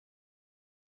footstool.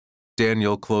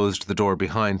 Daniel closed the door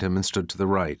behind him and stood to the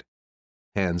right,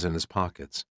 hands in his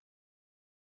pockets.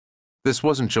 This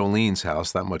wasn't Jolene's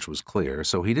house, that much was clear,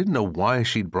 so he didn't know why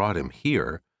she'd brought him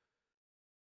here,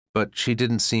 but she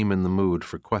didn't seem in the mood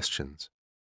for questions.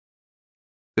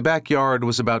 The backyard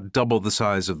was about double the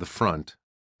size of the front,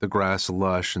 the grass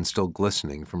lush and still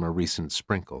glistening from a recent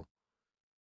sprinkle.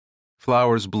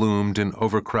 Flowers bloomed in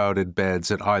overcrowded beds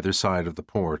at either side of the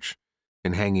porch,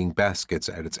 in hanging baskets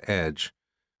at its edge,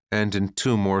 and in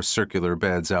 2 more circular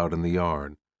beds out in the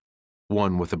yard,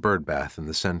 one with a bird bath in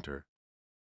the center.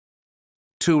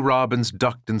 2 robins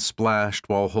ducked and splashed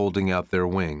while holding out their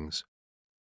wings.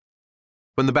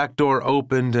 When the back door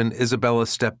opened and Isabella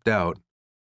stepped out,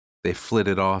 they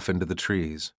flitted off into the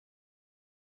trees.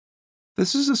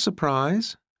 "This is a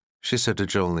surprise," she said to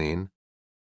Jolene.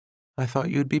 "I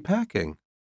thought you'd be packing."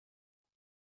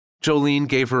 Jolene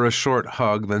gave her a short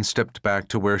hug, then stepped back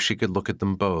to where she could look at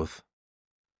them both.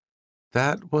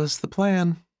 "That was the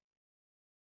plan."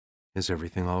 "Is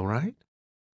everything all right?"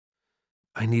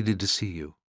 "I needed to see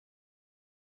you.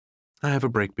 I have a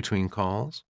break between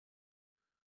calls."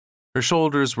 Her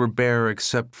shoulders were bare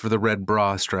except for the red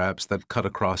bra straps that cut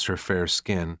across her fair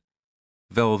skin,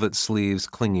 velvet sleeves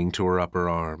clinging to her upper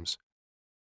arms.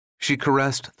 She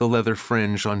caressed the leather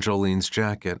fringe on Jolene's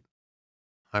jacket.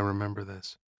 "I remember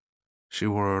this. She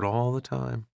wore it all the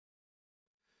time."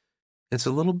 "It's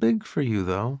a little big for you,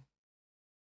 though."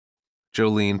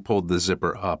 Jolene pulled the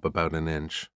zipper up about an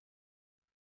inch.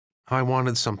 "I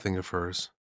wanted something of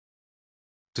hers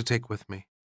to take with me."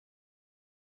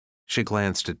 She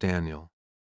glanced at Daniel.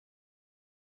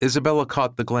 Isabella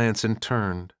caught the glance and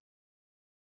turned.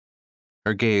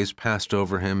 Her gaze passed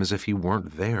over him as if he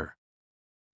weren't there.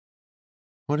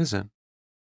 "What is it?"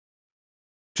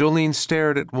 Jolene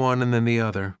stared at one and then the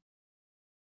other.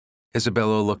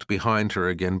 Isabella looked behind her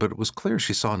again, but it was clear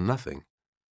she saw nothing.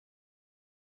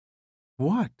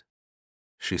 "What?"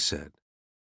 she said.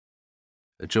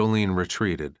 Jolene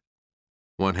retreated,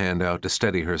 one hand out to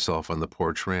steady herself on the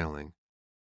porch railing.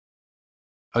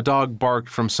 A dog barked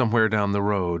from somewhere down the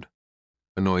road,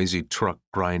 a noisy truck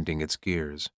grinding its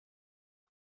gears.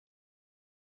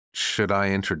 "Should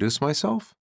I introduce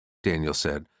myself?" Daniel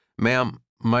said. "Ma'am,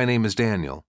 my name is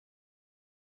Daniel."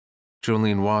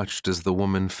 Jolene watched as the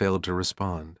woman failed to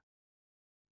respond.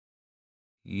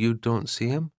 "You don't see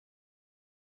him?"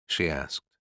 she asked.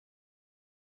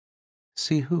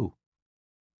 "See who?"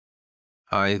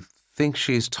 "I think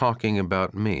she's talking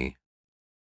about me."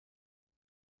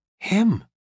 Him,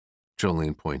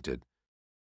 Jolene pointed.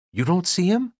 You don't see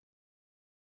him?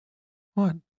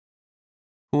 What?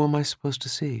 Who am I supposed to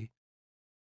see?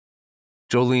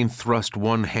 Jolene thrust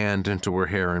one hand into her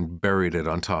hair and buried it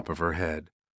on top of her head.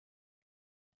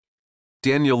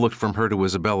 Daniel looked from her to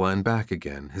Isabella and back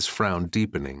again, his frown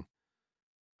deepening.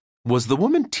 Was the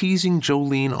woman teasing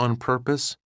Jolene on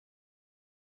purpose?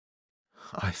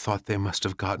 I thought they must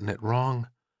have gotten it wrong,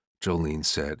 Jolene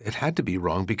said. It had to be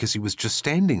wrong because he was just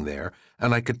standing there,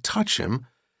 and I could touch him,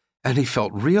 and he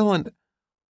felt real and...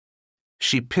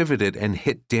 She pivoted and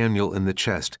hit Daniel in the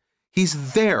chest.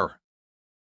 He's there!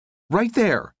 Right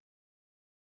there!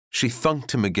 She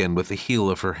thunked him again with the heel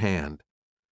of her hand,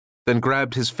 then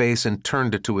grabbed his face and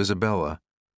turned it to Isabella.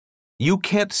 You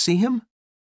can't see him?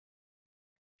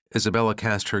 Isabella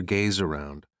cast her gaze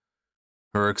around,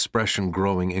 her expression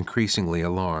growing increasingly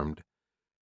alarmed.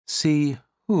 See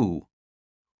who?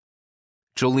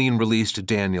 Jolene released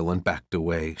Daniel and backed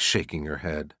away, shaking her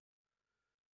head.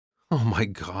 Oh my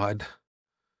God.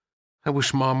 I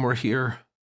wish Mom were here.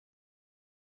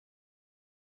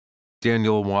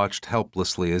 Daniel watched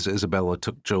helplessly as Isabella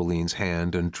took Jolene's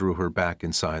hand and drew her back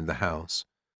inside the house.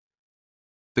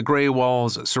 The gray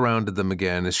walls surrounded them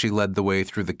again as she led the way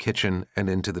through the kitchen and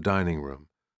into the dining room,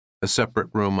 a separate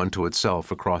room unto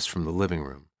itself across from the living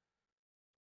room.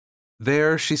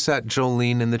 There she sat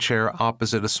Jolene in the chair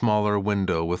opposite a smaller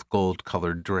window with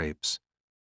gold-colored drapes.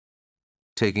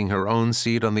 Taking her own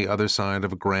seat on the other side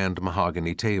of a grand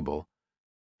mahogany table,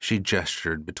 she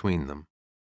gestured between them.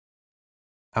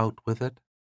 Out with it?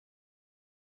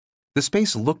 The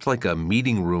space looked like a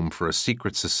meeting room for a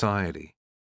secret society,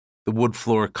 the wood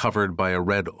floor covered by a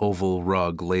red oval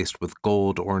rug laced with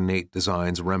gold ornate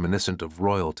designs reminiscent of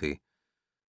royalty,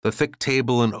 the thick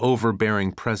table an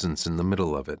overbearing presence in the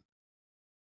middle of it.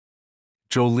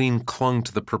 Jolene clung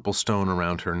to the purple stone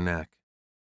around her neck.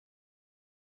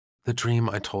 The dream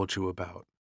I told you about,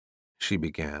 she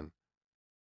began,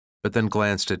 but then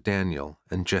glanced at Daniel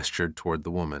and gestured toward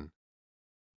the woman.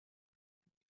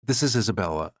 This is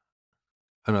Isabella.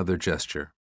 Another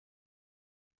gesture.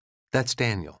 That's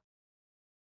Daniel.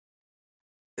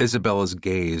 Isabella's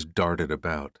gaze darted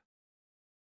about.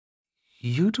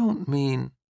 You don't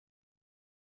mean...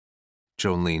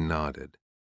 Jolene nodded.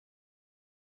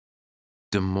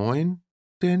 Des Moines,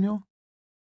 Daniel?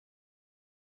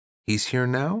 He's here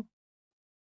now?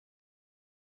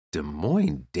 Des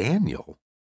Moines Daniel?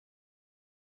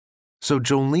 So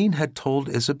Jolene had told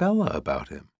Isabella about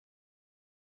him.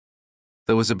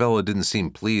 Though Isabella didn't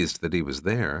seem pleased that he was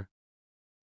there.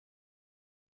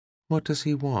 What does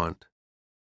he want?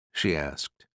 She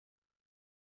asked.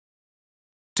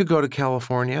 To go to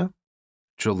California,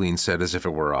 Jolene said as if it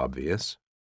were obvious.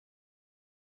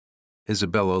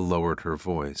 Isabella lowered her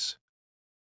voice.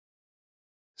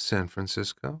 San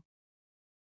Francisco?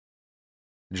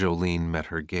 Jolene met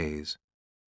her gaze.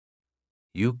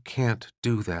 You can't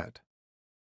do that.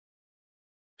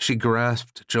 She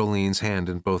grasped Jolene's hand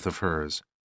in both of hers.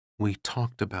 We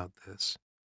talked about this.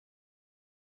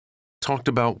 Talked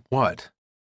about what?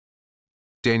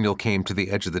 Daniel came to the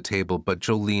edge of the table, but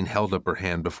Jolene held up her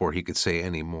hand before he could say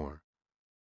any more.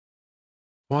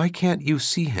 Why can't you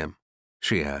see him?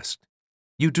 She asked.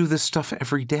 You do this stuff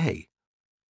every day.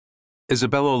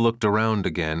 Isabella looked around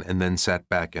again and then sat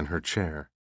back in her chair.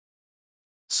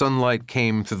 Sunlight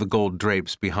came through the gold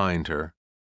drapes behind her,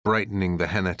 brightening the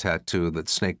henna tattoo that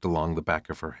snaked along the back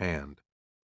of her hand.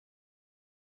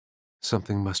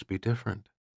 Something must be different.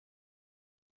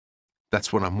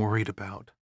 That's what I'm worried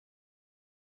about.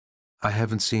 I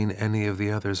haven't seen any of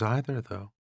the others either,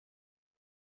 though.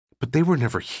 But they were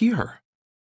never here.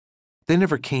 They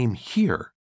never came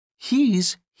here.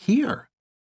 He's here.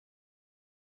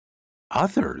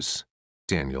 Others,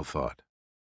 Daniel thought.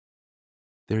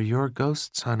 They're your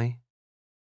ghosts, honey.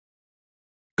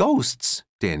 Ghosts,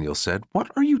 Daniel said. What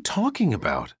are you talking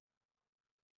about?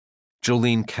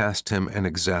 Jolene cast him an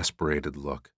exasperated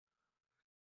look.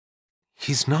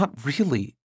 He's not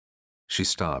really... She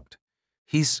stopped.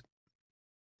 He's...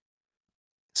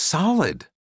 solid.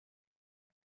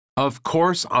 Of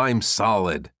course I'm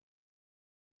solid.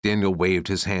 Daniel waved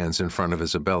his hands in front of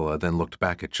Isabella, then looked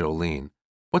back at Jolene.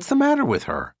 What's the matter with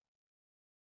her?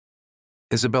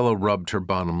 Isabella rubbed her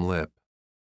bottom lip.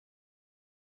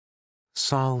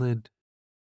 Solid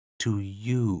to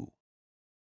you.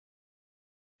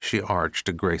 She arched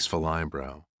a graceful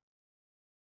eyebrow.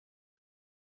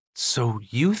 So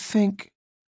you think...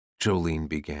 Jolene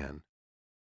began.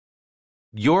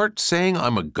 You're saying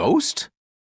I'm a ghost?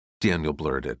 Daniel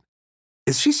blurted.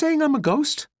 Is she saying I'm a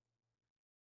ghost?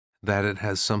 That it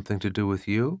has something to do with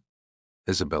you?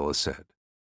 Isabella said.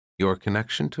 Your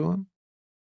connection to him?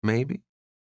 maybe?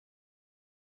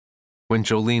 When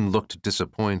Jolene looked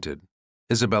disappointed,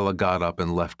 Isabella got up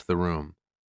and left the room,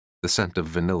 the scent of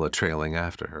vanilla trailing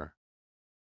after her.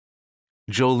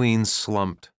 Jolene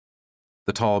slumped,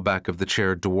 the tall back of the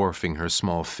chair dwarfing her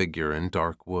small figure in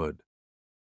dark wood.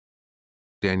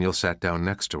 Daniel sat down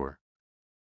next to her.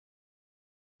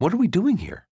 "What are we doing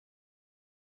here?"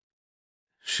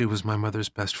 "She was my mother's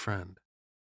best friend."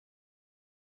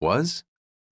 "Was?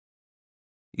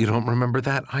 You don't remember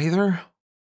that either?"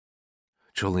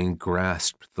 Jolene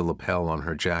grasped the lapel on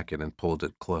her jacket and pulled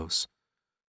it close,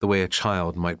 the way a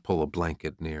child might pull a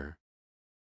blanket near.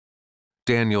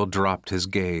 Daniel dropped his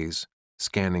gaze,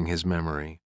 scanning his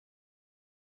memory.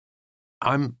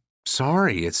 "I'm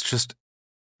sorry, it's just..."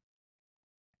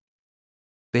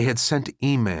 They had sent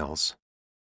emails.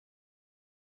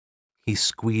 He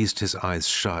squeezed his eyes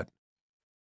shut.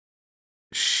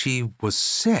 "She was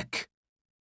sick."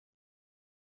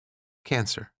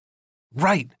 "Cancer."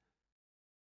 "Right!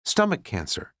 Stomach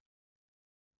cancer."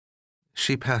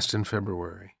 "She passed in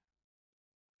February,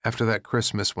 after that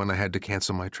Christmas when I had to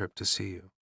cancel my trip to see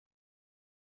you."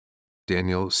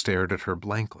 Daniel stared at her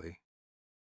blankly.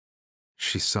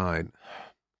 She sighed.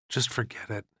 "Just forget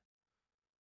it."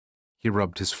 He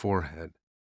rubbed his forehead.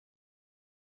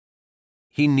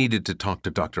 He needed to talk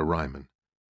to Dr. Ryman.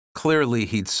 Clearly,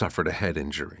 he'd suffered a head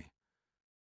injury.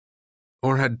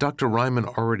 Or had Dr. Ryman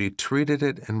already treated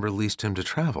it and released him to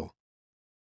travel?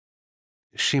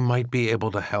 "She might be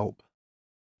able to help,"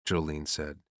 Jolene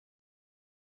said.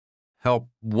 "Help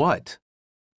what?"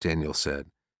 Daniel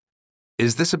said.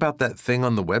 "Is this about that thing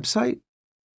on the website?"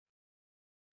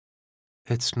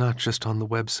 "It's not just on the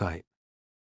website."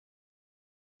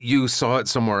 "You saw it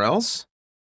somewhere else?"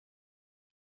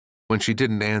 When she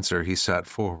didn't answer, he sat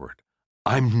forward.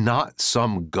 "I'm not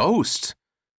some ghost."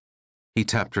 He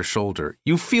tapped her shoulder.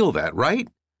 "You feel that, right?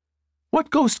 What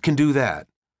ghost can do that?"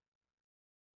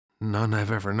 "None I've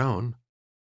ever known."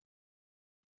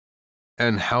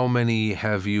 "And how many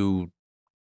have you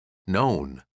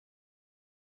known?"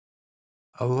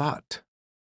 "A lot."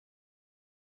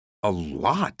 "A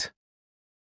lot?"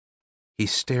 He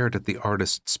stared at the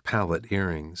artist's palette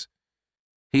earrings.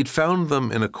 He'd found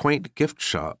them in a quaint gift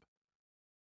shop.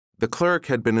 The clerk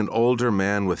had been an older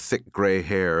man with thick gray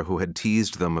hair who had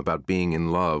teased them about being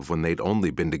in love when they'd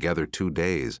only been together 2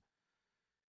 days.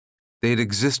 They'd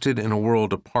existed in a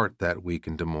world apart that week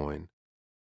in Des Moines.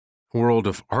 A world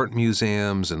of art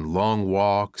museums and long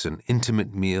walks and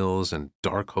intimate meals and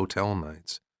dark hotel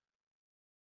nights.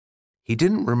 He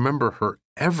didn't remember her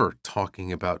ever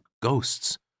talking about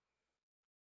ghosts.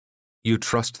 "You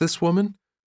trust this woman?"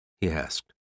 he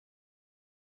asked.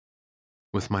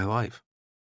 "With my life."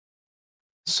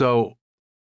 "So,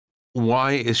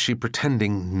 why is she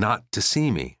pretending not to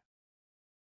see me?"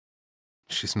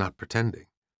 "She's not pretending.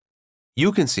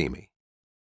 You can see me."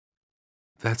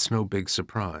 "That's no big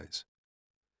surprise."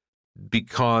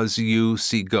 "Because you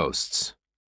see ghosts."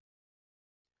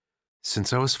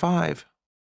 "Since I was 5.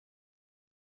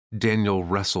 Daniel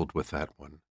wrestled with that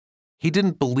one. He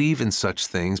didn't believe in such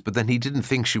things, but then he didn't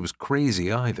think she was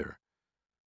crazy either.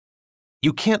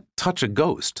 "You can't touch a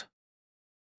ghost."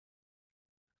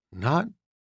 "Not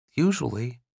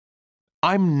usually."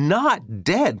 "I'm not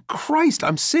dead. Christ,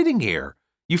 I'm sitting here.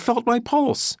 You felt my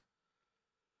pulse."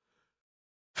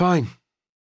 "Fine."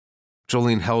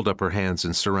 Jolene held up her hands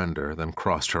in surrender, then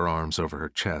crossed her arms over her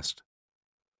chest.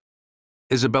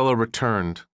 Isabella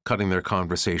returned, cutting their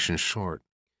conversation short.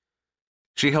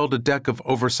 She held a deck of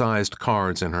oversized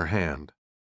cards in her hand.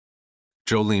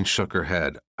 Jolene shook her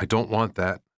head. "I don't want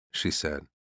that," she said.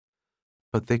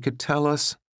 "But they could tell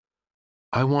us.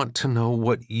 I want to know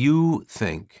what you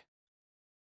think."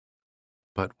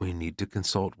 "But we need to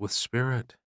consult with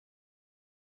Spirit.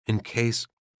 In case..."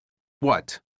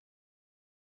 "What?"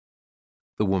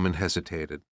 The woman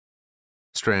hesitated,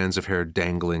 strands of hair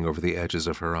dangling over the edges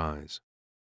of her eyes.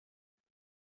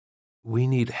 "We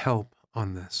need help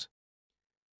on this."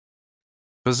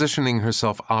 Positioning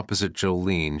herself opposite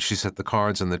Jolene, she set the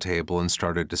cards on the table and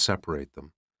started to separate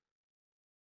them.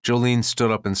 Jolene stood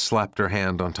up and slapped her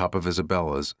hand on top of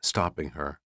Isabella's, stopping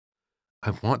her.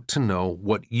 "I want to know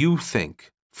what you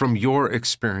think, from your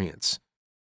experience.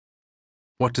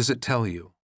 What does it tell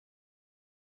you?"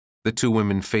 The two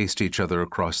women faced each other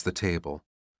across the table,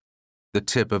 the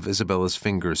tip of Isabella's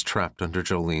fingers trapped under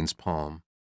Jolene's palm.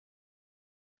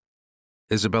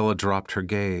 Isabella dropped her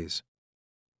gaze.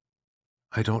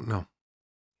 "I don't know,"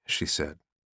 she said,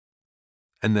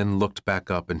 and then looked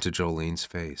back up into Jolene's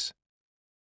face.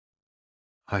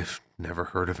 "I've never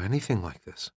heard of anything like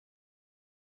this."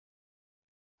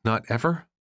 "Not ever?"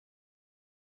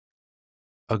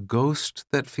 "A ghost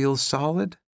that feels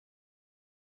solid?"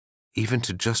 Even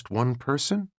to just one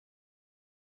person?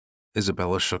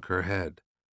 Isabella shook her head.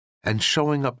 And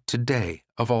showing up today,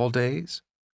 of all days?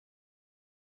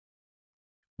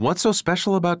 What's so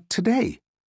special about today?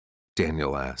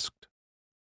 Daniel asked.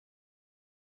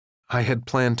 I had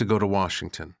planned to go to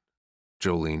Washington,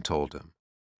 Jolene told him.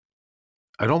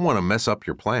 I don't want to mess up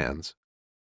your plans.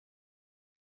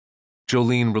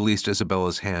 Jolene released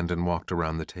Isabella's hand and walked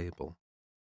around the table.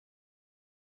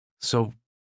 So,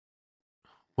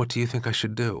 what do you think I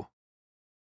should do?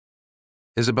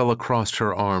 Isabella crossed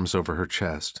her arms over her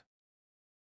chest.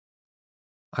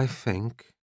 I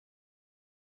think...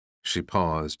 She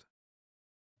paused,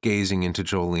 gazing into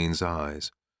Jolene's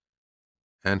eyes,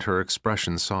 and her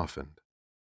expression softened.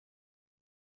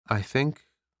 I think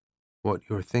what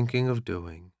you're thinking of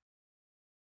doing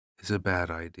is a bad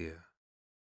idea.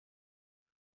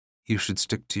 You should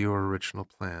stick to your original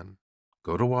plan.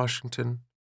 Go to Washington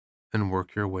and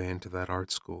work your way into that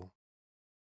art school.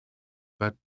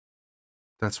 But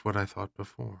that's what I thought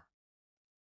before.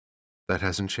 That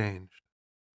hasn't changed.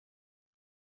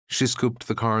 She scooped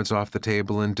the cards off the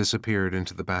table and disappeared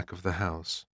into the back of the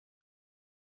house.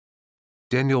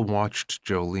 Daniel watched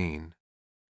Jolene.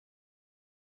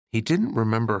 He didn't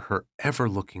remember her ever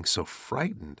looking so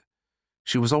frightened.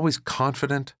 She was always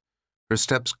confident, her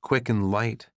steps quick and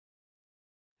light.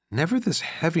 Never this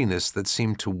heaviness that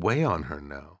seemed to weigh on her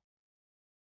now.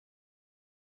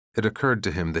 It occurred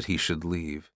to him that he should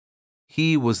leave.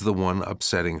 He was the one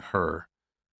upsetting her,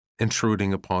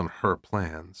 intruding upon her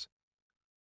plans.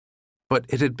 But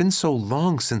it had been so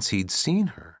long since he'd seen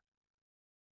her,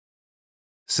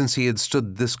 since he had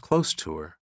stood this close to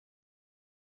her.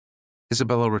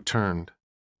 Isabella returned,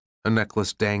 a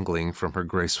necklace dangling from her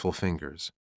graceful fingers.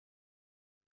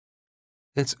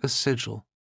 It's a sigil,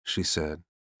 she said,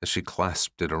 as she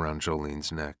clasped it around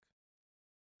Jolene's neck.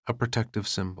 A protective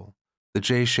symbol. The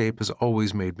J shape has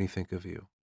always made me think of you.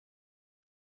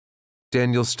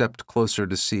 Daniel stepped closer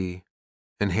to see,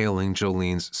 inhaling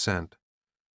Jolene's scent,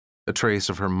 a trace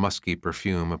of her musky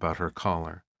perfume about her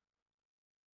collar.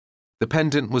 The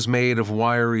pendant was made of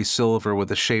wiry silver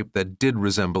with a shape that did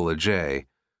resemble a J,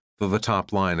 though the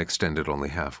top line extended only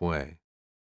halfway.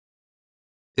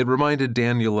 It reminded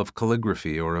Daniel of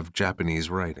calligraphy or of Japanese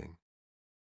writing.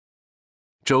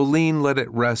 Jolene let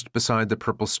it rest beside the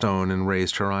purple stone and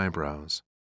raised her eyebrows.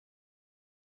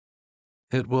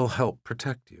 It will help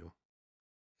protect you.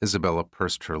 Isabella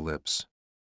pursed her lips.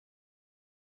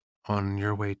 On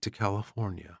your way to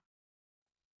California.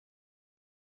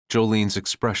 Jolene's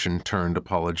expression turned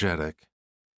apologetic.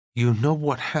 You know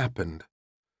what happened.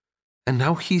 And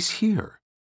now he's here.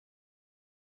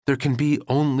 There can be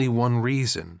only one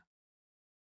reason.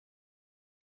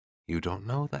 You don't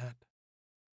know that.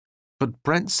 But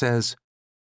Brent says...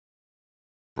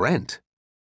 Brent?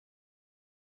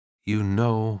 You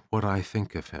know what I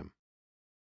think of him.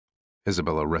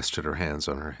 Isabella rested her hands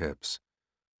on her hips.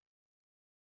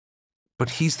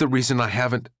 But he's the reason I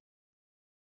haven't...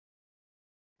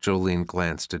 Jolene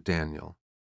glanced at Daniel,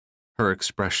 her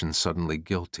expression suddenly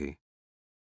guilty.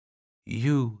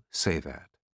 You say that,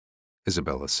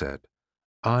 Isabella said.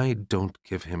 I don't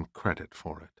give him credit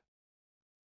for it.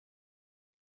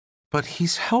 But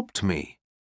he's helped me,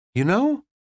 you know?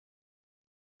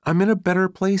 I'm in a better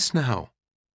place now.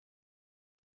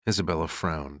 Isabella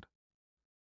frowned.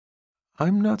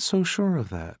 I'm not so sure of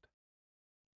that.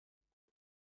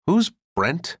 Who's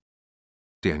Brent?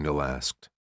 Daniel asked.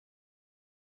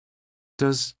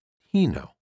 Does he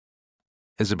know?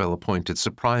 Isabella pointed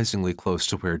surprisingly close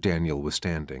to where Daniel was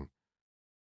standing.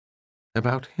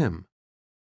 About him.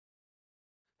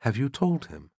 Have you told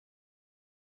him?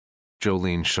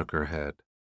 Jolene shook her head.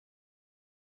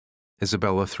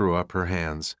 Isabella threw up her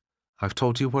hands. I've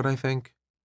told you what I think.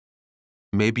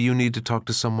 Maybe you need to talk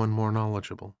to someone more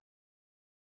knowledgeable.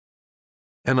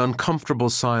 An uncomfortable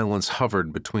silence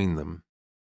hovered between them.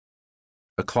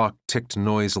 A clock ticked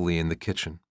noisily in the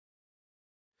kitchen.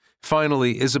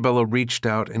 Finally, Isabella reached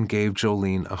out and gave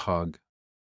Jolene a hug.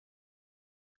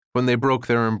 When they broke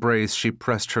their embrace, she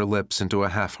pressed her lips into a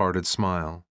half-hearted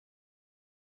smile.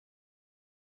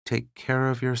 Take care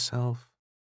of yourself.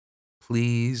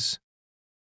 Please.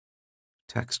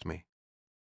 Text me.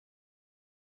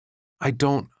 I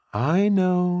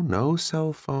know, no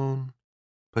cell phone,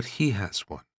 but he has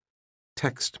one.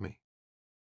 Text me.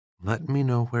 Let me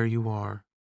know where you are.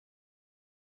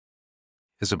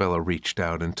 Isabella reached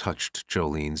out and touched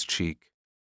Jolene's cheek.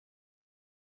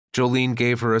 Jolene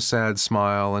gave her a sad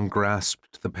smile and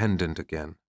grasped the pendant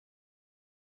again.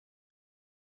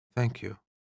 Thank you.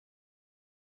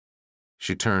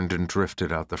 She turned and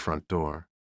drifted out the front door,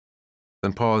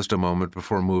 then paused a moment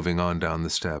before moving on down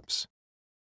the steps.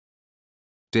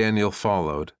 Daniel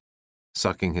followed,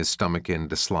 sucking his stomach in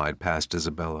to slide past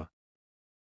Isabella.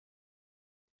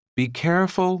 "Be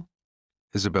careful,"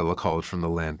 Isabella called from the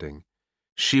landing.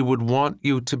 "She would want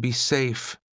you to be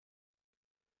safe."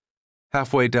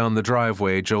 Halfway down the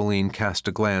driveway, Jolene cast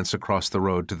a glance across the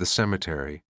road to the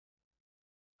cemetery.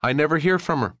 "I never hear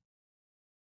from her.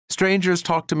 Strangers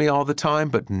talk to me all the time,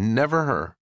 but never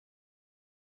her."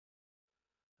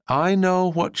 "I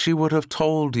know what she would have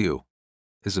told you,"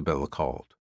 Isabella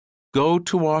called. "Go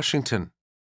to Washington.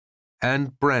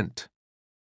 And Brent.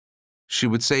 She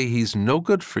would say he's no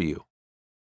good for you."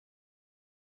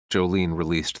 Jolene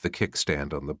released the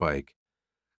kickstand on the bike.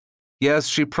 "Yes,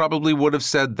 she probably would have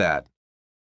said that.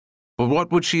 But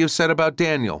what would she have said about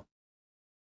Daniel?"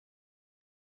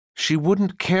 "She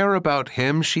wouldn't care about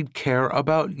him, she'd care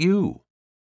about you."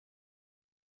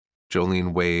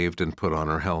 Jolene waved and put on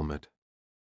her helmet.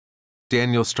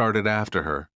 Daniel started after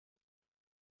her,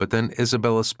 but then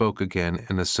Isabella spoke again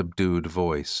in a subdued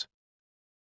voice.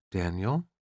 "Daniel,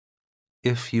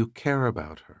 if you care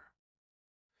about her,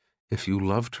 if you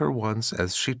loved her once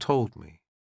as she told me,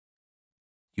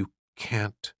 you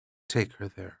can't take her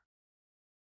there."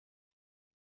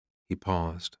 He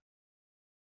paused.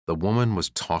 The woman was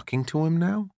talking to him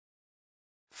now?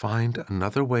 "Find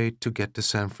another way to get to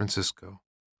San Francisco.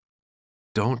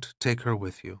 Don't take her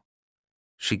with you.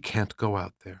 She can't go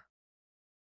out there.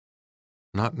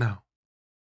 Not now."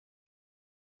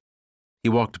 He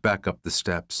walked back up the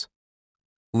steps.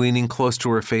 Leaning close to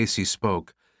her face, he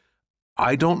spoke.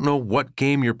 "I don't know what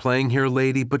game you're playing here,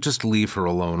 lady, but just leave her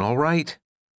alone, all right?"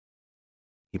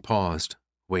 He paused,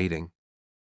 waiting.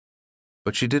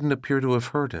 But she didn't appear to have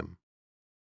heard him.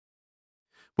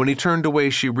 When he turned away,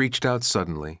 she reached out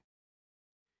suddenly.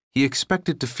 He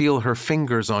expected to feel her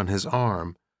fingers on his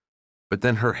arm, but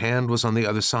then her hand was on the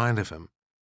other side of him,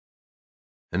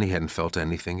 and he hadn't felt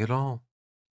anything at all.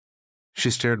 She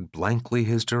stared blankly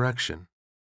his direction.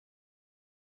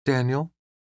 "Daniel,"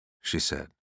 she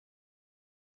said.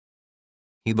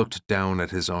 He looked down at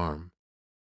his arm.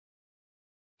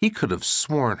 He could have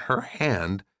sworn her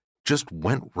hand just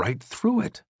went right through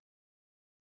it.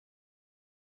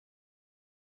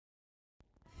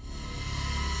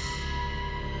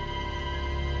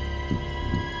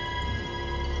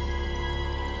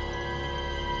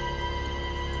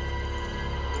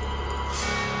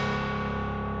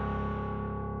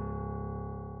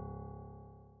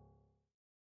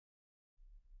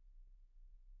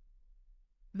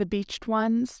 The Beached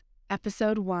Ones,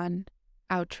 Episode 1,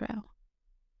 Outro.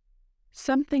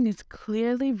 Something is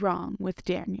clearly wrong with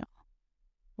Daniel.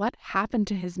 What happened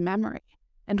to his memory,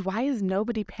 and why is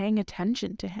nobody paying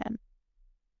attention to him?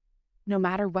 No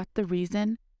matter what the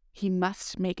reason, he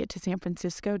must make it to San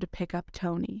Francisco to pick up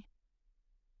Tony.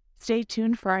 Stay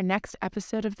tuned for our next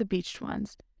episode of The Beached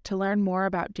Ones to learn more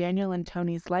about Daniel and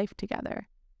Tony's life together,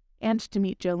 and to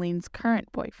meet Jolene's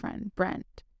current boyfriend,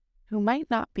 Brent, who might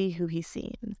not be who he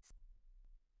seems.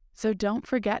 So don't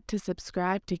forget to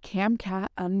subscribe to CamCat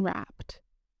Unwrapped.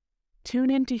 Tune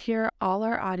in to hear all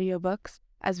our audiobooks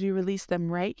as we release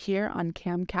them right here on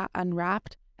CamCat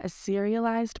Unwrapped as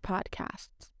serialized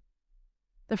podcasts.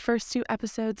 The first 2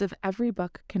 episodes of every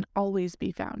book can always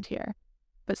be found here,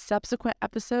 but subsequent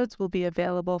episodes will be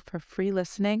available for free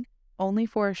listening only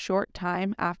for a short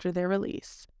time after their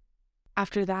release.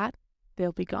 After that,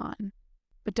 they'll be gone.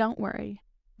 But don't worry,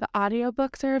 the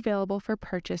audiobooks are available for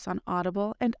purchase on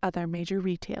Audible and other major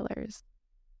retailers.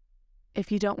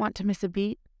 If you don't want to miss a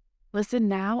beat, listen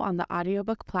now on the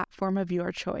audiobook platform of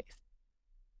your choice.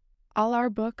 All our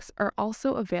books are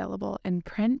also available in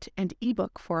print and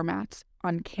ebook formats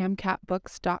on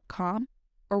camcatbooks.com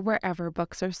or wherever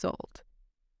books are sold.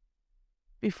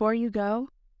 Before you go,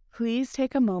 please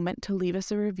take a moment to leave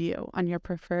us a review on your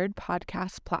preferred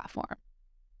podcast platform.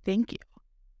 Thank you.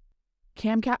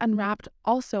 CamCat Unwrapped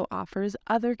also offers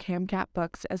other CamCat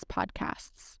books as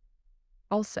podcasts.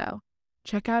 Also,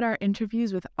 check out our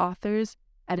interviews with authors,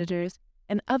 editors,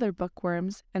 and other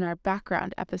bookworms in our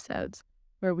background episodes,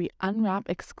 where we unwrap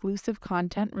exclusive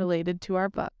content related to our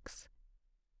books.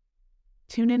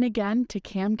 Tune in again to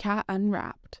CamCat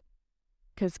Unwrapped,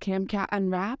 because CamCat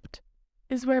Unwrapped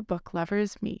is where book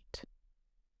lovers meet.